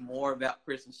get to read more about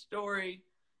Chris's story.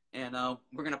 And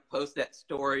we're going to post that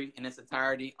story in its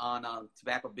entirety on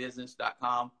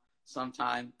tobaccobusiness.com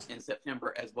sometime in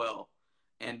September as well.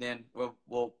 And then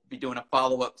we'll be doing a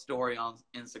follow-up story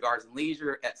in Cigars and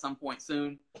Leisure at some point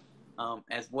soon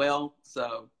as well.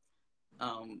 So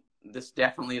this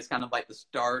definitely is kind of like the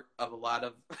start of a lot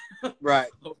of right.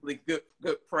 hopefully good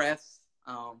press.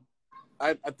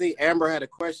 I think Amber had a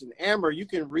question. Amber, you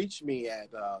can reach me at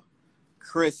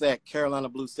Chris at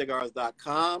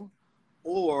CarolinaBlueCigars.com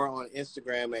or on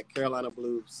Instagram at Carolina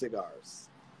Blue Cigars.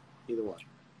 Either one.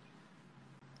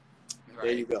 Right.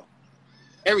 There you go.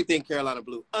 Everything Carolina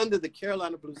Blue, under the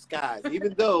Carolina Blue skies.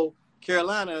 Even though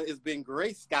Carolina has been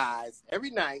gray skies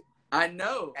every night. I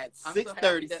know. At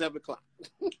 6:30, 7 o'clock.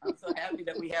 I'm so happy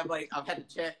that we have, like, I've had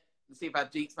to check to see if I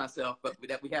jinxed myself, but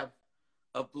that we have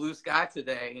a blue sky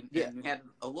today, and we had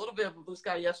a little bit of a blue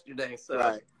sky yesterday. So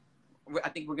right. I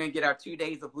think we're going to get our 2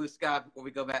 days of blue sky before we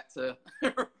go back to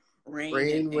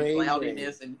rain,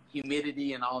 cloudiness, and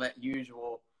humidity and all that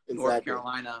usual North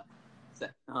Carolina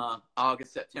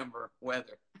August, September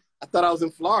weather. I thought I was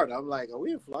in Florida. I'm like, are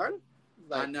we in Florida?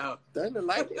 Like, I know. Thunder,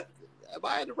 lightning. Am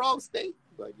I in the wrong state?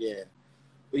 But yeah,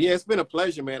 it's been a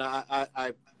pleasure, man.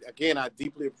 I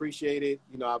deeply appreciate it.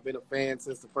 You know, I've been a fan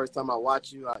since the first time I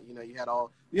watched you. You had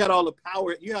all the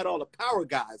power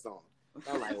guys on.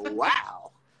 I'm like,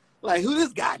 wow, like who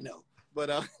this guy know? But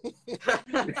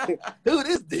who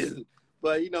this dude?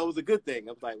 But it was a good thing.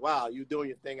 I was like, wow, you doing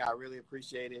your thing. I really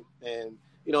appreciate it, and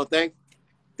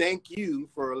thank you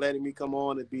for letting me come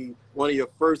on and be one of your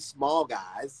first small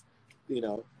guys.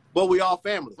 But we all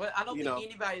family. But I don't think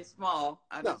anybody is small.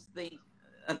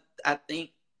 I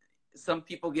think some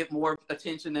people get more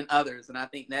attention than others, and I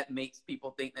think that makes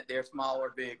people think that they're small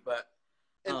or big. But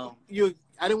I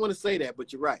didn't want to say that,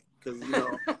 but you're right, because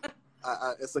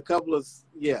it's a couple of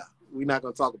we're not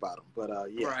going to talk about them, but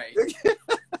yeah. Right.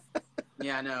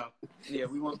 Yeah, I know. Yeah,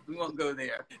 we won't go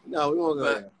there. No, we won't go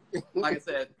there. Like I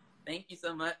said, thank you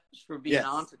so much for being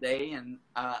on today, and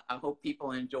I hope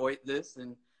people enjoyed this,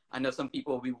 and I know some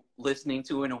people will be listening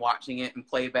to it and watching it in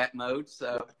playback mode,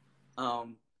 so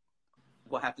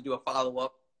we'll have to do a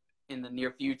follow-up in the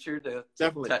near future to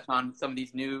touch on some of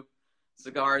these new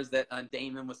cigars that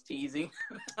Damon was teasing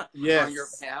on your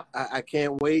behalf. I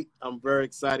can't wait. I'm very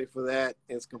excited for that.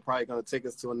 It's probably going to take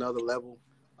us to another level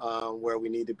where we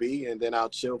need to be, and then I'll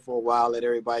chill for a while, let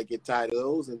everybody get tired of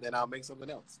those, and then I'll make something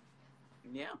else.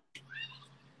 Yeah.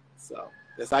 So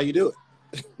that's how you do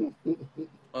it.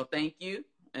 Well, thank you.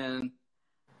 And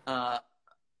I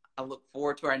look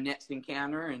forward to our next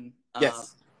encounter. And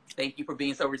thank you for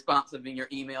being so responsive in your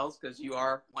emails, because you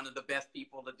are one of the best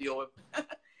people to deal with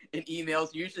in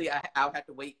emails. Usually I'll have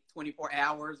to wait 24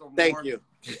 hours or more. Thank you.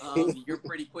 You're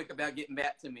pretty quick about getting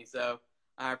back to me. So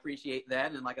I appreciate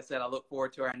that. And like I said, I look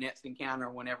forward to our next encounter,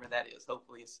 whenever that is.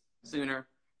 Hopefully it's sooner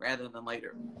rather than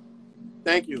later.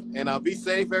 Thank you. And be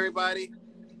safe, everybody.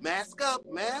 Mask up.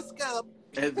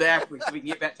 Exactly, so we can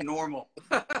get back to normal.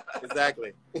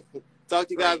 Exactly. Talk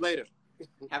to you guys later.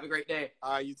 Have a great day.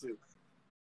 All right, you too.